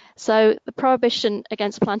 So the prohibition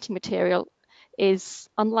against planting material is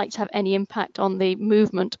unlikely to have any impact on the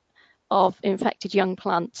movement of infected young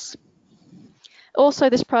plants. Also,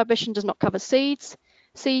 this prohibition does not cover seeds.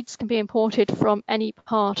 Seeds can be imported from any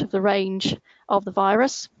part of the range of the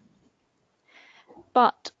virus,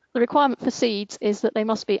 but the requirement for seeds is that they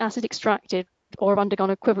must be acid extracted or have undergone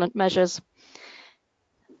equivalent measures.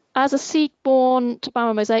 As a seed-borne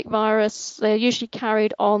Tobamo mosaic virus, they're usually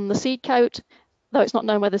carried on the seed coat, though it's not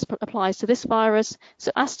known whether this applies to this virus.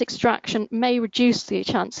 So acid extraction may reduce the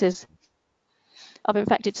chances of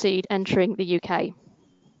infected seed entering the UK.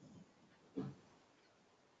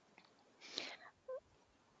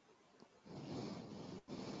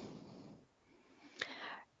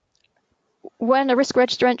 When a risk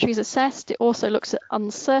register entry is assessed, it also looks at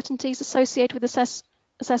uncertainties associated with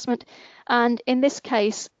assessment. And in this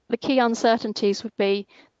case, the key uncertainties would be,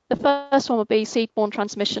 the first one would be seed-borne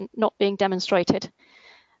transmission not being demonstrated.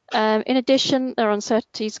 In addition, there are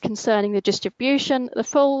uncertainties concerning the distribution. The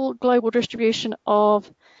full global distribution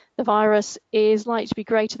of the virus is likely to be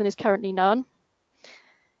greater than is currently known.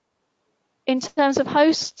 In terms of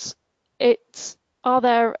hosts, are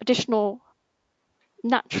there additional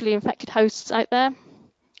naturally infected hosts out there?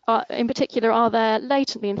 In particular, are there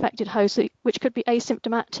latently infected hosts which could be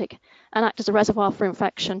asymptomatic and act as a reservoir for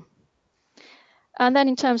infection? And then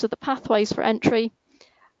in terms of the pathways for entry,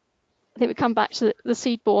 I think we come back to the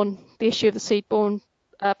seed-borne, the issue of the seed-borne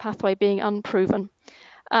pathway being unproven.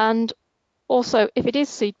 And also, if it is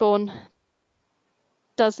seed-borne,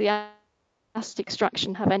 does the acid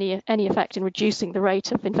extraction have any effect in reducing the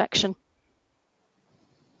rate of infection?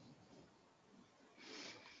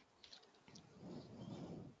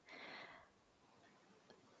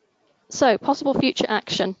 So, possible future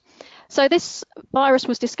action. So this virus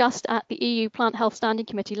was discussed at the EU Plant Health Standing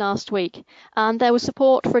Committee last week, and there was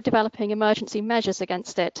support for developing emergency measures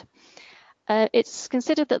against it. It's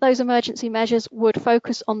considered that those emergency measures would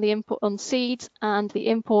focus on the input on seeds and the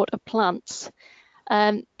import of plants.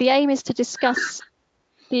 The aim is to discuss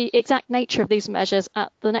the exact nature of these measures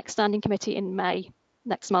at the next Standing Committee in May,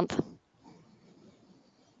 next month.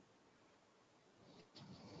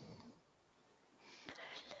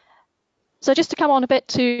 So just to come on a bit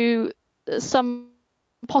to some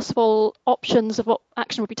possible options of what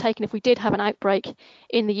action would be taken if we did have an outbreak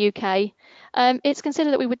in the UK, it's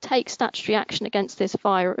considered that we would take statutory action against this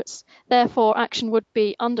virus. Therefore, action would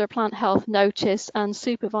be under plant health notice and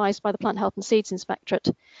supervised by the Plant Health and Seeds Inspectorate.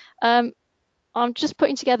 I'm just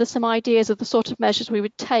putting together some ideas of the sort of measures we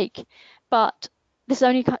would take, but this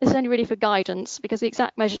is only really for guidance, because the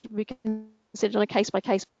exact measures would be considered on a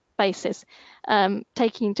case-by-case basis,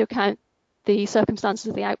 taking into account the circumstances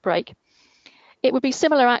of the outbreak. It would be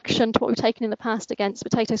similar action to what we've taken in the past against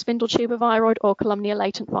potato spindle tuber viroid or calumnia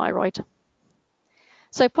latent viroid.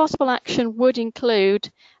 So possible action would include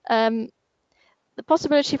the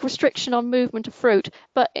possibility of restriction on movement of fruit,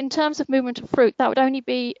 but in terms of movement of fruit, that would only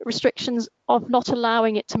be restrictions of not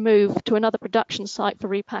allowing it to move to another production site for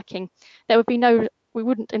repacking. There would be we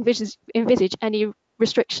wouldn't envisage any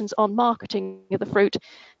restrictions on marketing of the fruit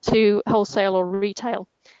to wholesale or retail.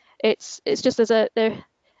 It's just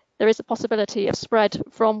there is a possibility of spread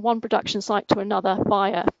from one production site to another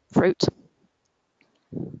via fruit.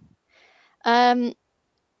 It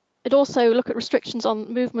also look at restrictions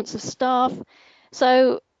on movements of staff.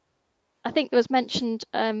 So I think it was mentioned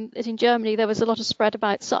that in Germany there was a lot of spread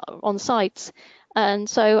about on sites, and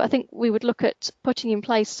so I think we would look at putting in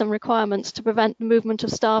place some requirements to prevent the movement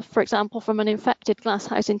of staff, for example, from an infected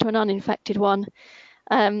glasshouse into an uninfected one,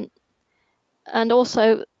 and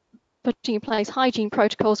also putting in place hygiene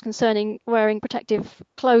protocols concerning wearing protective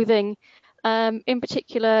clothing, in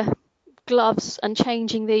particular gloves, and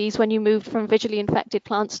changing these when you move from visually infected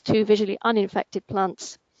plants to visually uninfected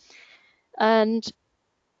plants. And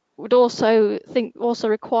would also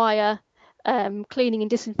require cleaning and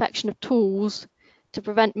disinfection of tools to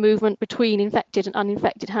prevent movement between infected and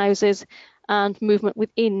uninfected houses and movement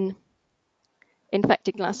within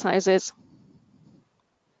infected glass houses.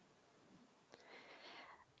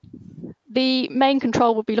 The main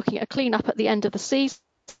control will be looking at a clean-up at the end of the season.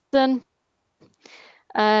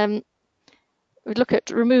 We'd look at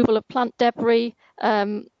removal of plant debris.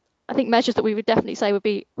 I think measures that we would definitely say would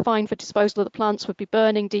be fine for disposal of the plants would be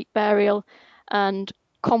burning, deep burial, and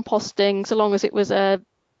composting, so long as it was a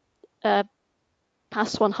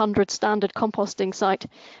past 100 standard composting site.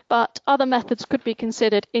 But other methods could be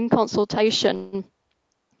considered in consultation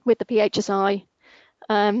with the PHSI,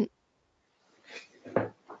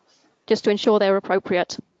 just to ensure they're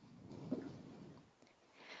appropriate.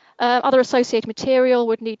 Other associated material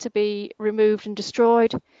would need to be removed and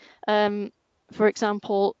destroyed. For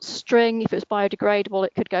example, string, if it was biodegradable,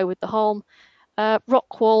 it could go with the hulm.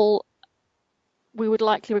 Rock wool, we would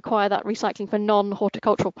likely require that recycling for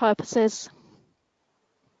non-horticultural purposes.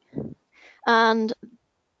 And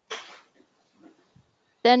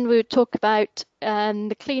then we would talk about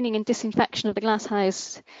the cleaning and disinfection of the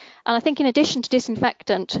glasshouse. And I think in addition to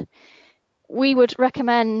disinfectant, we would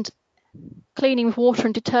recommend cleaning with water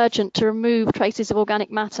and detergent to remove traces of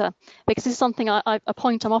organic matter, because this is something a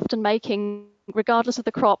point I'm often making, regardless of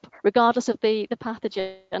the crop, regardless of the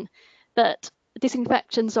pathogen, that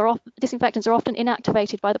disinfectants are often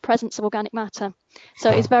inactivated by the presence of organic matter. So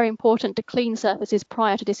it's very important to clean surfaces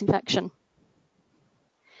prior to disinfection.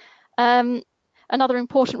 Another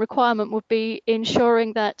important requirement would be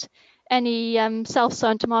ensuring that any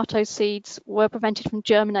self-sown tomato seeds were prevented from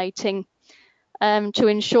germinating, to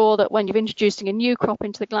ensure that when you're introducing a new crop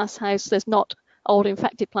into the glasshouse, there's not old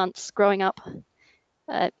infected plants growing up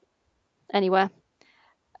anywhere.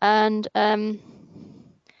 And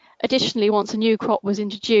additionally, once a new crop was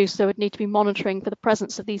introduced, there would need to be monitoring for the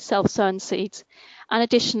presence of these self-sown seeds, and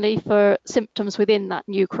additionally for symptoms within that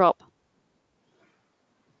new crop.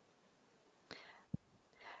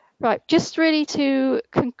 Right, just really to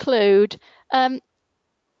conclude,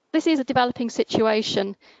 this is a developing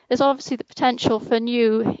situation. There's obviously the potential for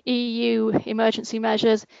new EU emergency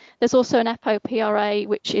measures. There's also an EPO-PRA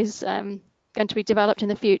which is going to be developed in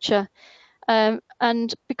the future.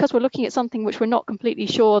 And because we're looking at something which we're not completely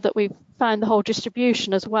sure that we've found the whole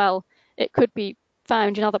distribution as well, it could be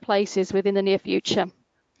found in other places within the near future.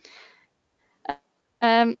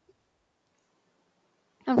 And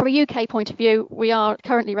from a UK point of view, we are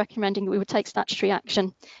currently recommending that we would take statutory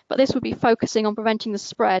action, but this would be focusing on preventing the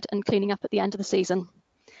spread and cleaning up at the end of the season.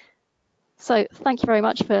 So thank you very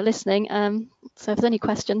much for listening. So if there's any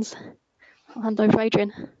questions, I'll hand over to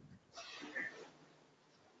Adrian.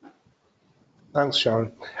 Thanks,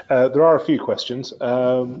 Sharon. There are a few questions,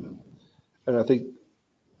 and I think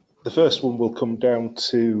the first one will come down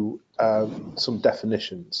to some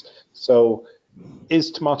definitions. So,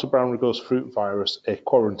 is tomato brown rugose fruit virus a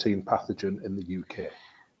quarantine pathogen in the UK?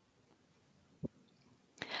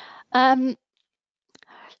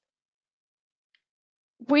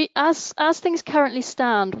 As things currently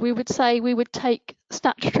stand, we would say we would take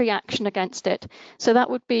statutory action against it. So that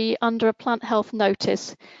would be under a plant health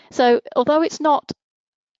notice. So although it's not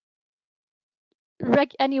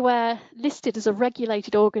anywhere listed as a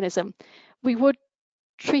regulated organism, we would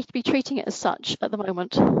be treating it as such at the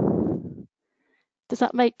moment. Does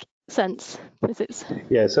that make sense?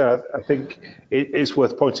 Yeah, so I think it's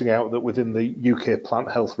worth pointing out that within the UK plant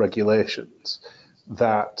health regulations,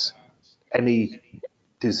 that any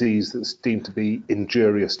disease that's deemed to be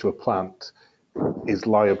injurious to a plant is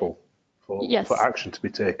liable for action to be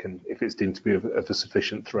taken if it's deemed to be of a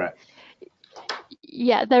sufficient threat.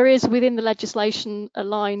 Yeah, there is within the legislation a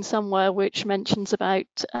line somewhere which mentions about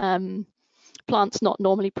plants not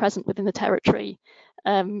normally present within the territory,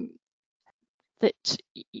 that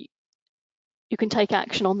you can take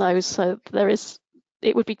action on those. So there is,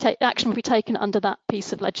 action would be taken under that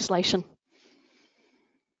piece of legislation.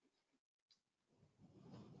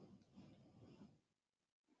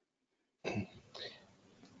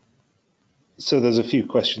 So there's a few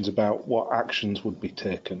questions about what actions would be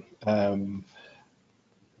taken.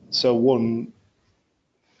 So one,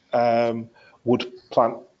 would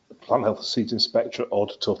plant health seeds inspector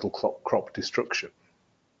order total crop destruction?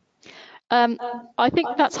 I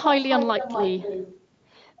think that's highly unlikely,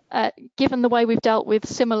 given the way we've dealt with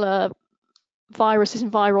similar viruses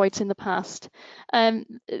and viroids in the past.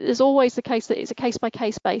 There's always the case that it's a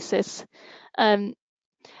case-by-case basis, and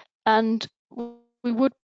we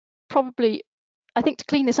would probably, I think to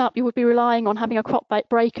clean this up, you would be relying on having a crop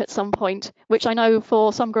break at some point, which I know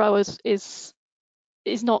for some growers is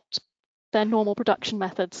not their normal production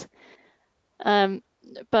methods.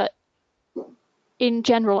 But in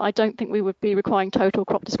general, I don't think we would be requiring total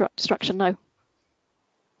crop destruction, no.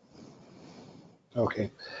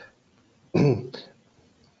 Okay.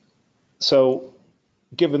 So,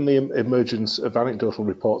 given the emergence of anecdotal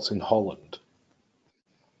reports in Holland,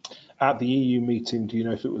 at the EU meeting, do you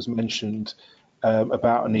know if it was mentioned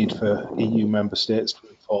about a need for EU member states to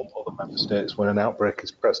inform other member states when an outbreak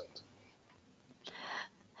is present?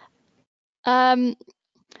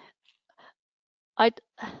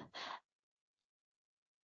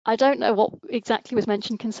 I don't know what exactly was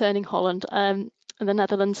mentioned concerning Holland and the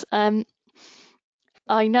Netherlands.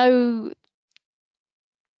 I know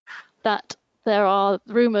that there are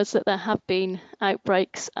rumours that there have been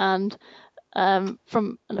outbreaks, and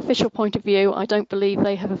from an official point of view, I don't believe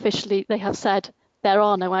they have said there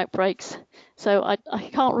are no outbreaks. So I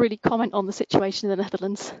can't really comment on the situation in the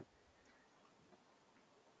Netherlands.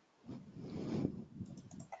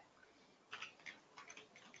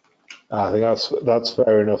 I think that's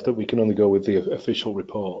fair enough that we can only go with the official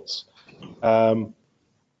reports. Would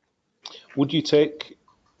you take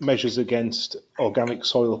measures against organic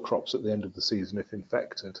soil crops at the end of the season if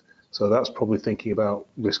infected? So that's probably thinking about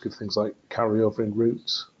risk of things like carryover in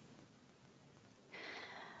roots.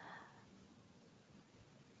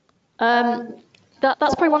 That's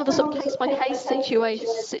probably one of the sort of case-by-case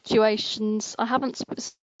situations. I haven't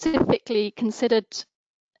specifically considered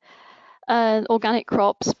organic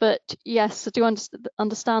crops, but yes, I do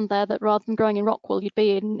understand there that rather than growing in rock wool, you'd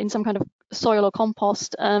be in some kind of soil or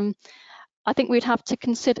compost. I think we'd have to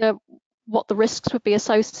consider what the risks would be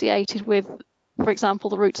associated with, for example,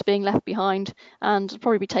 the roots being left behind, and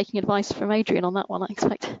probably be taking advice from Adrian on that one, I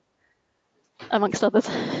expect, amongst others.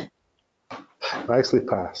 Nicely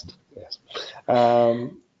passed, yes. So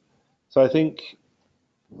I think,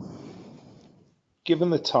 given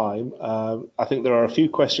the time, I think there are a few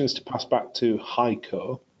questions to pass back to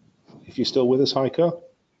Heiko. If you're still with us, Heiko?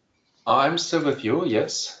 I'm still with you,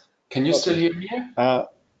 yes. Can you still hear me?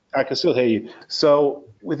 I can still hear you. So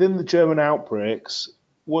within the German outbreaks,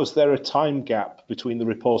 was there a time gap between the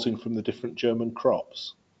reporting from the different German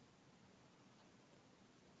crops?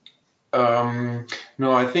 No,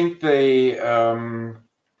 I think they,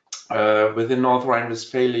 within North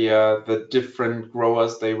Rhine-Westphalia, the different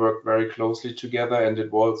growers, they worked very closely together, and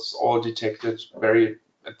it was all detected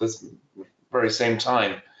at this very same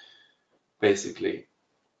time, basically.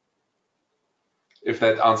 If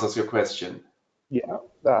that answers your question. Yeah,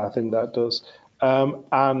 I think that does.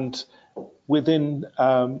 And within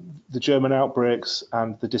the German outbreaks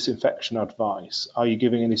and the disinfection advice, are you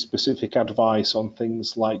giving any specific advice on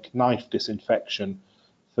things like knife disinfection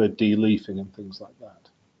for de-leafing and things like that?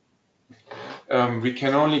 We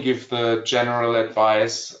can only give the general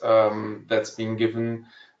advice that's been given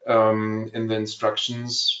in the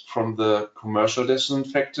instructions from the commercial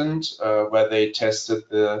disinfectant, where they tested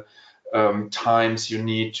the times you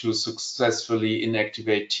need to successfully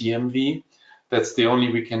inactivate TMV. That's the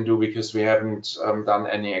only we can do, because we haven't done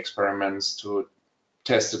any experiments to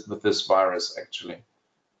test it with this virus, actually.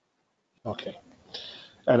 Okay.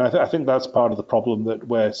 And I think that's part of the problem, that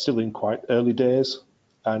we're still in quite early days,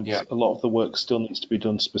 and a lot of the work still needs to be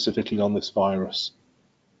done specifically on this virus.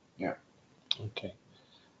 Yeah. Okay.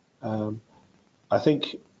 I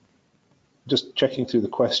think, just checking through the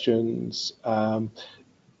questions,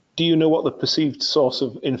 do you know what the perceived source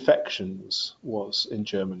of infections was in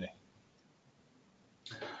Germany?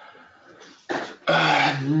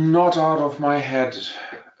 Not out of my head.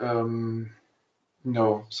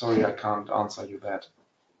 No, sorry, I can't answer you that.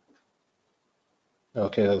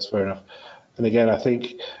 Okay, that's fair enough. And again, I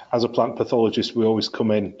think as a plant pathologist, we always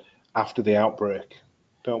come in after the outbreak,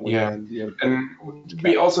 don't we? Yeah, and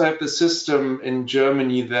we also have the system in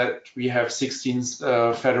Germany that we have 16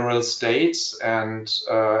 federal states, and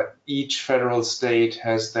each federal state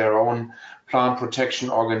has their own plant protection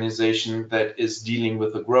organization that is dealing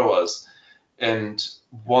with the growers. And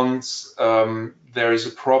once there is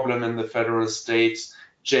a problem in the federal states,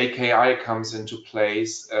 JKI comes into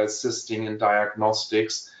place, assisting in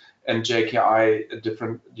diagnostics, and JKI, a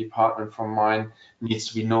different department from mine, needs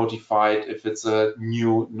to be notified if it's a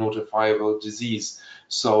new notifiable disease.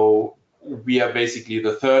 So we are basically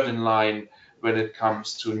the third in line when it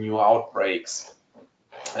comes to new outbreaks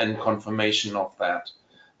and confirmation of that.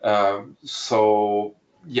 So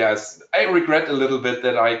yes, I regret a little bit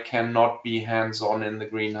that I cannot be hands-on in the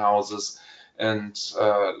greenhouses and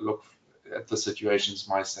look at the situations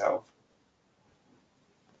myself.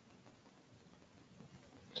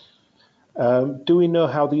 Do we know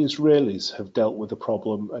how the Israelis have dealt with the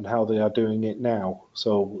problem and how they are doing it now?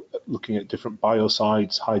 So looking at different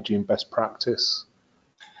biocides, hygiene best practice?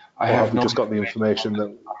 I have just got the information that...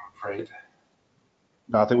 I'm afraid.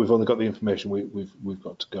 No, I think we've only got the information we've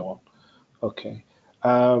got to go on. Okay.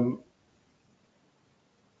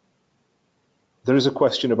 There is a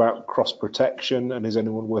question about cross protection, and is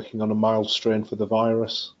anyone working on a mild strain for the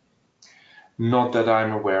virus? Not that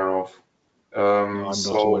I'm aware of.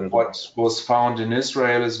 So what was found in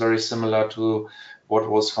Israel is very similar to what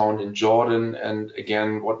was found in Jordan, and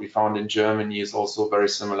again, what we found in Germany is also very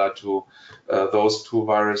similar to those two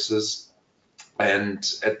viruses. And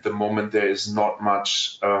at the moment, there is not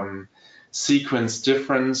much sequence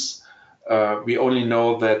difference. We only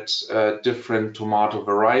know that different tomato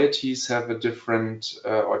varieties have a different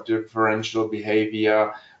or differential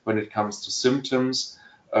behavior when it comes to symptoms.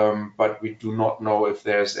 But we do not know if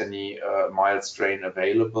there's any mild strain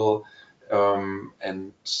available,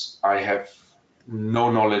 and I have no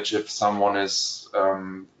knowledge if someone is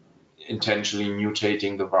intentionally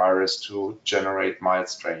mutating the virus to generate mild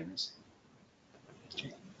strains.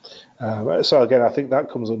 So again, I think that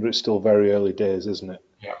comes under it's still very early days, isn't it?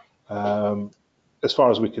 Yeah. As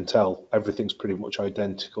far as we can tell, everything's pretty much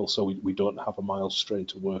identical, so we don't have a mild strain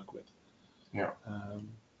to work with. Yeah.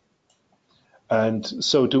 And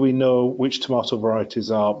so do we know which tomato varieties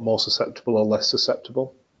are more susceptible or less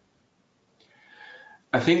susceptible?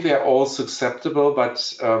 I think they're all susceptible,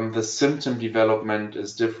 but the symptom development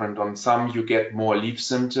is different. On some, you get more leaf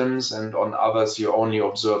symptoms, and on others, you only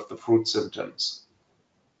observe the fruit symptoms.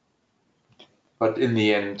 But in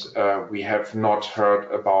the end, we have not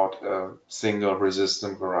heard about a single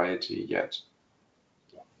resistant variety yet.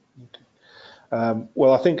 Okay.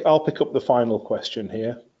 Well, I think I'll pick up the final question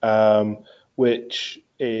here, which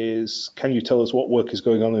is, can you tell us what work is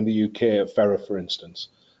going on in the UK at Fera, for instance?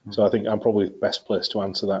 So I think I'm probably the best place to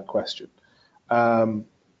answer that question.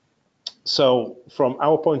 So from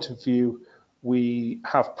our point of view, we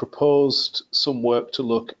have proposed some work to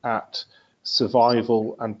look at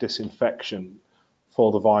survival and disinfection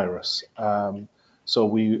for the virus. So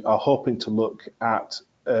we are hoping to look at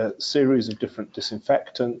a series of different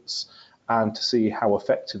disinfectants and to see how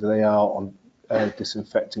effective they are on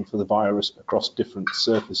disinfecting for the virus across different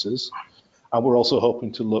surfaces. And we're also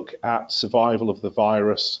hoping to look at survival of the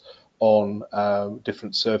virus on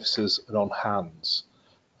different surfaces and on hands,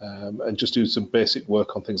 and just do some basic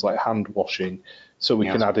work on things like hand washing, so we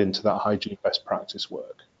can add into that hygiene best practice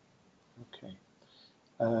work. Okay,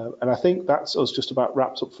 and I think that's us just about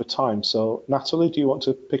wrapped up for time. So Natalie, do you want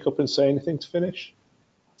to pick up and say anything to finish?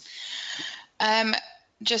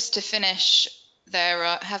 Just to finish, there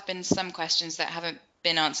have been some questions that haven't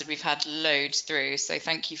been answered. We've had loads through, so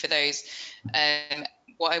thank you for those.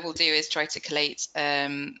 What I will do is try to collate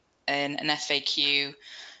an FAQ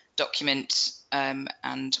document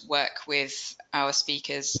and work with our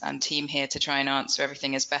speakers and team here to try and answer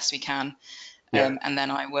everything as best we can. And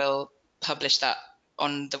then I will publish that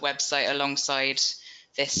on the website alongside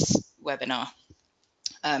this webinar.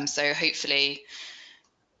 So hopefully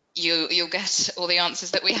you'll get all the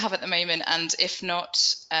answers that we have at the moment, and if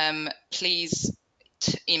not, please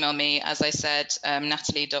email me, as I said,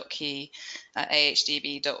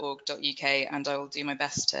 natalie.key@ahdb.org.uk, and I will do my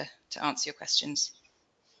best to answer your questions.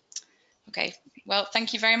 Okay, well,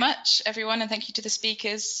 thank you very much, everyone, and thank you to the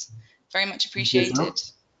speakers. Very much appreciated.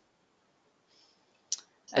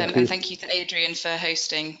 And thank you to Adrian for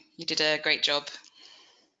hosting. You did a great job.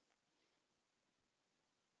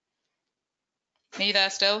 Are you there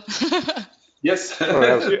still? Yes.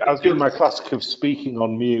 Sorry, I was doing my classic of speaking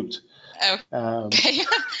on mute. Okay.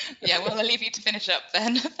 Yeah, well, I'll leave you to finish up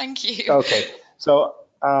then. Thank you. Okay. So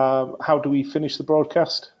how do we finish the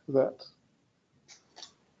broadcast? I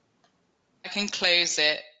can close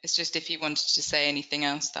it. It's just if you wanted to say anything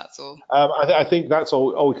else, that's all. I think that's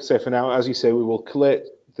all we can say for now. As you say, we will collect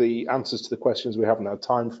the answers to the questions we haven't had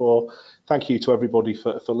time for. Thank you to everybody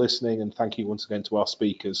for listening, and thank you once again to our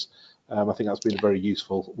speakers. I think that's been a very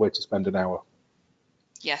useful way to spend an hour.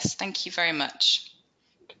 Yes, thank you very much.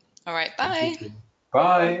 All right, bye.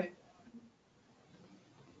 Bye.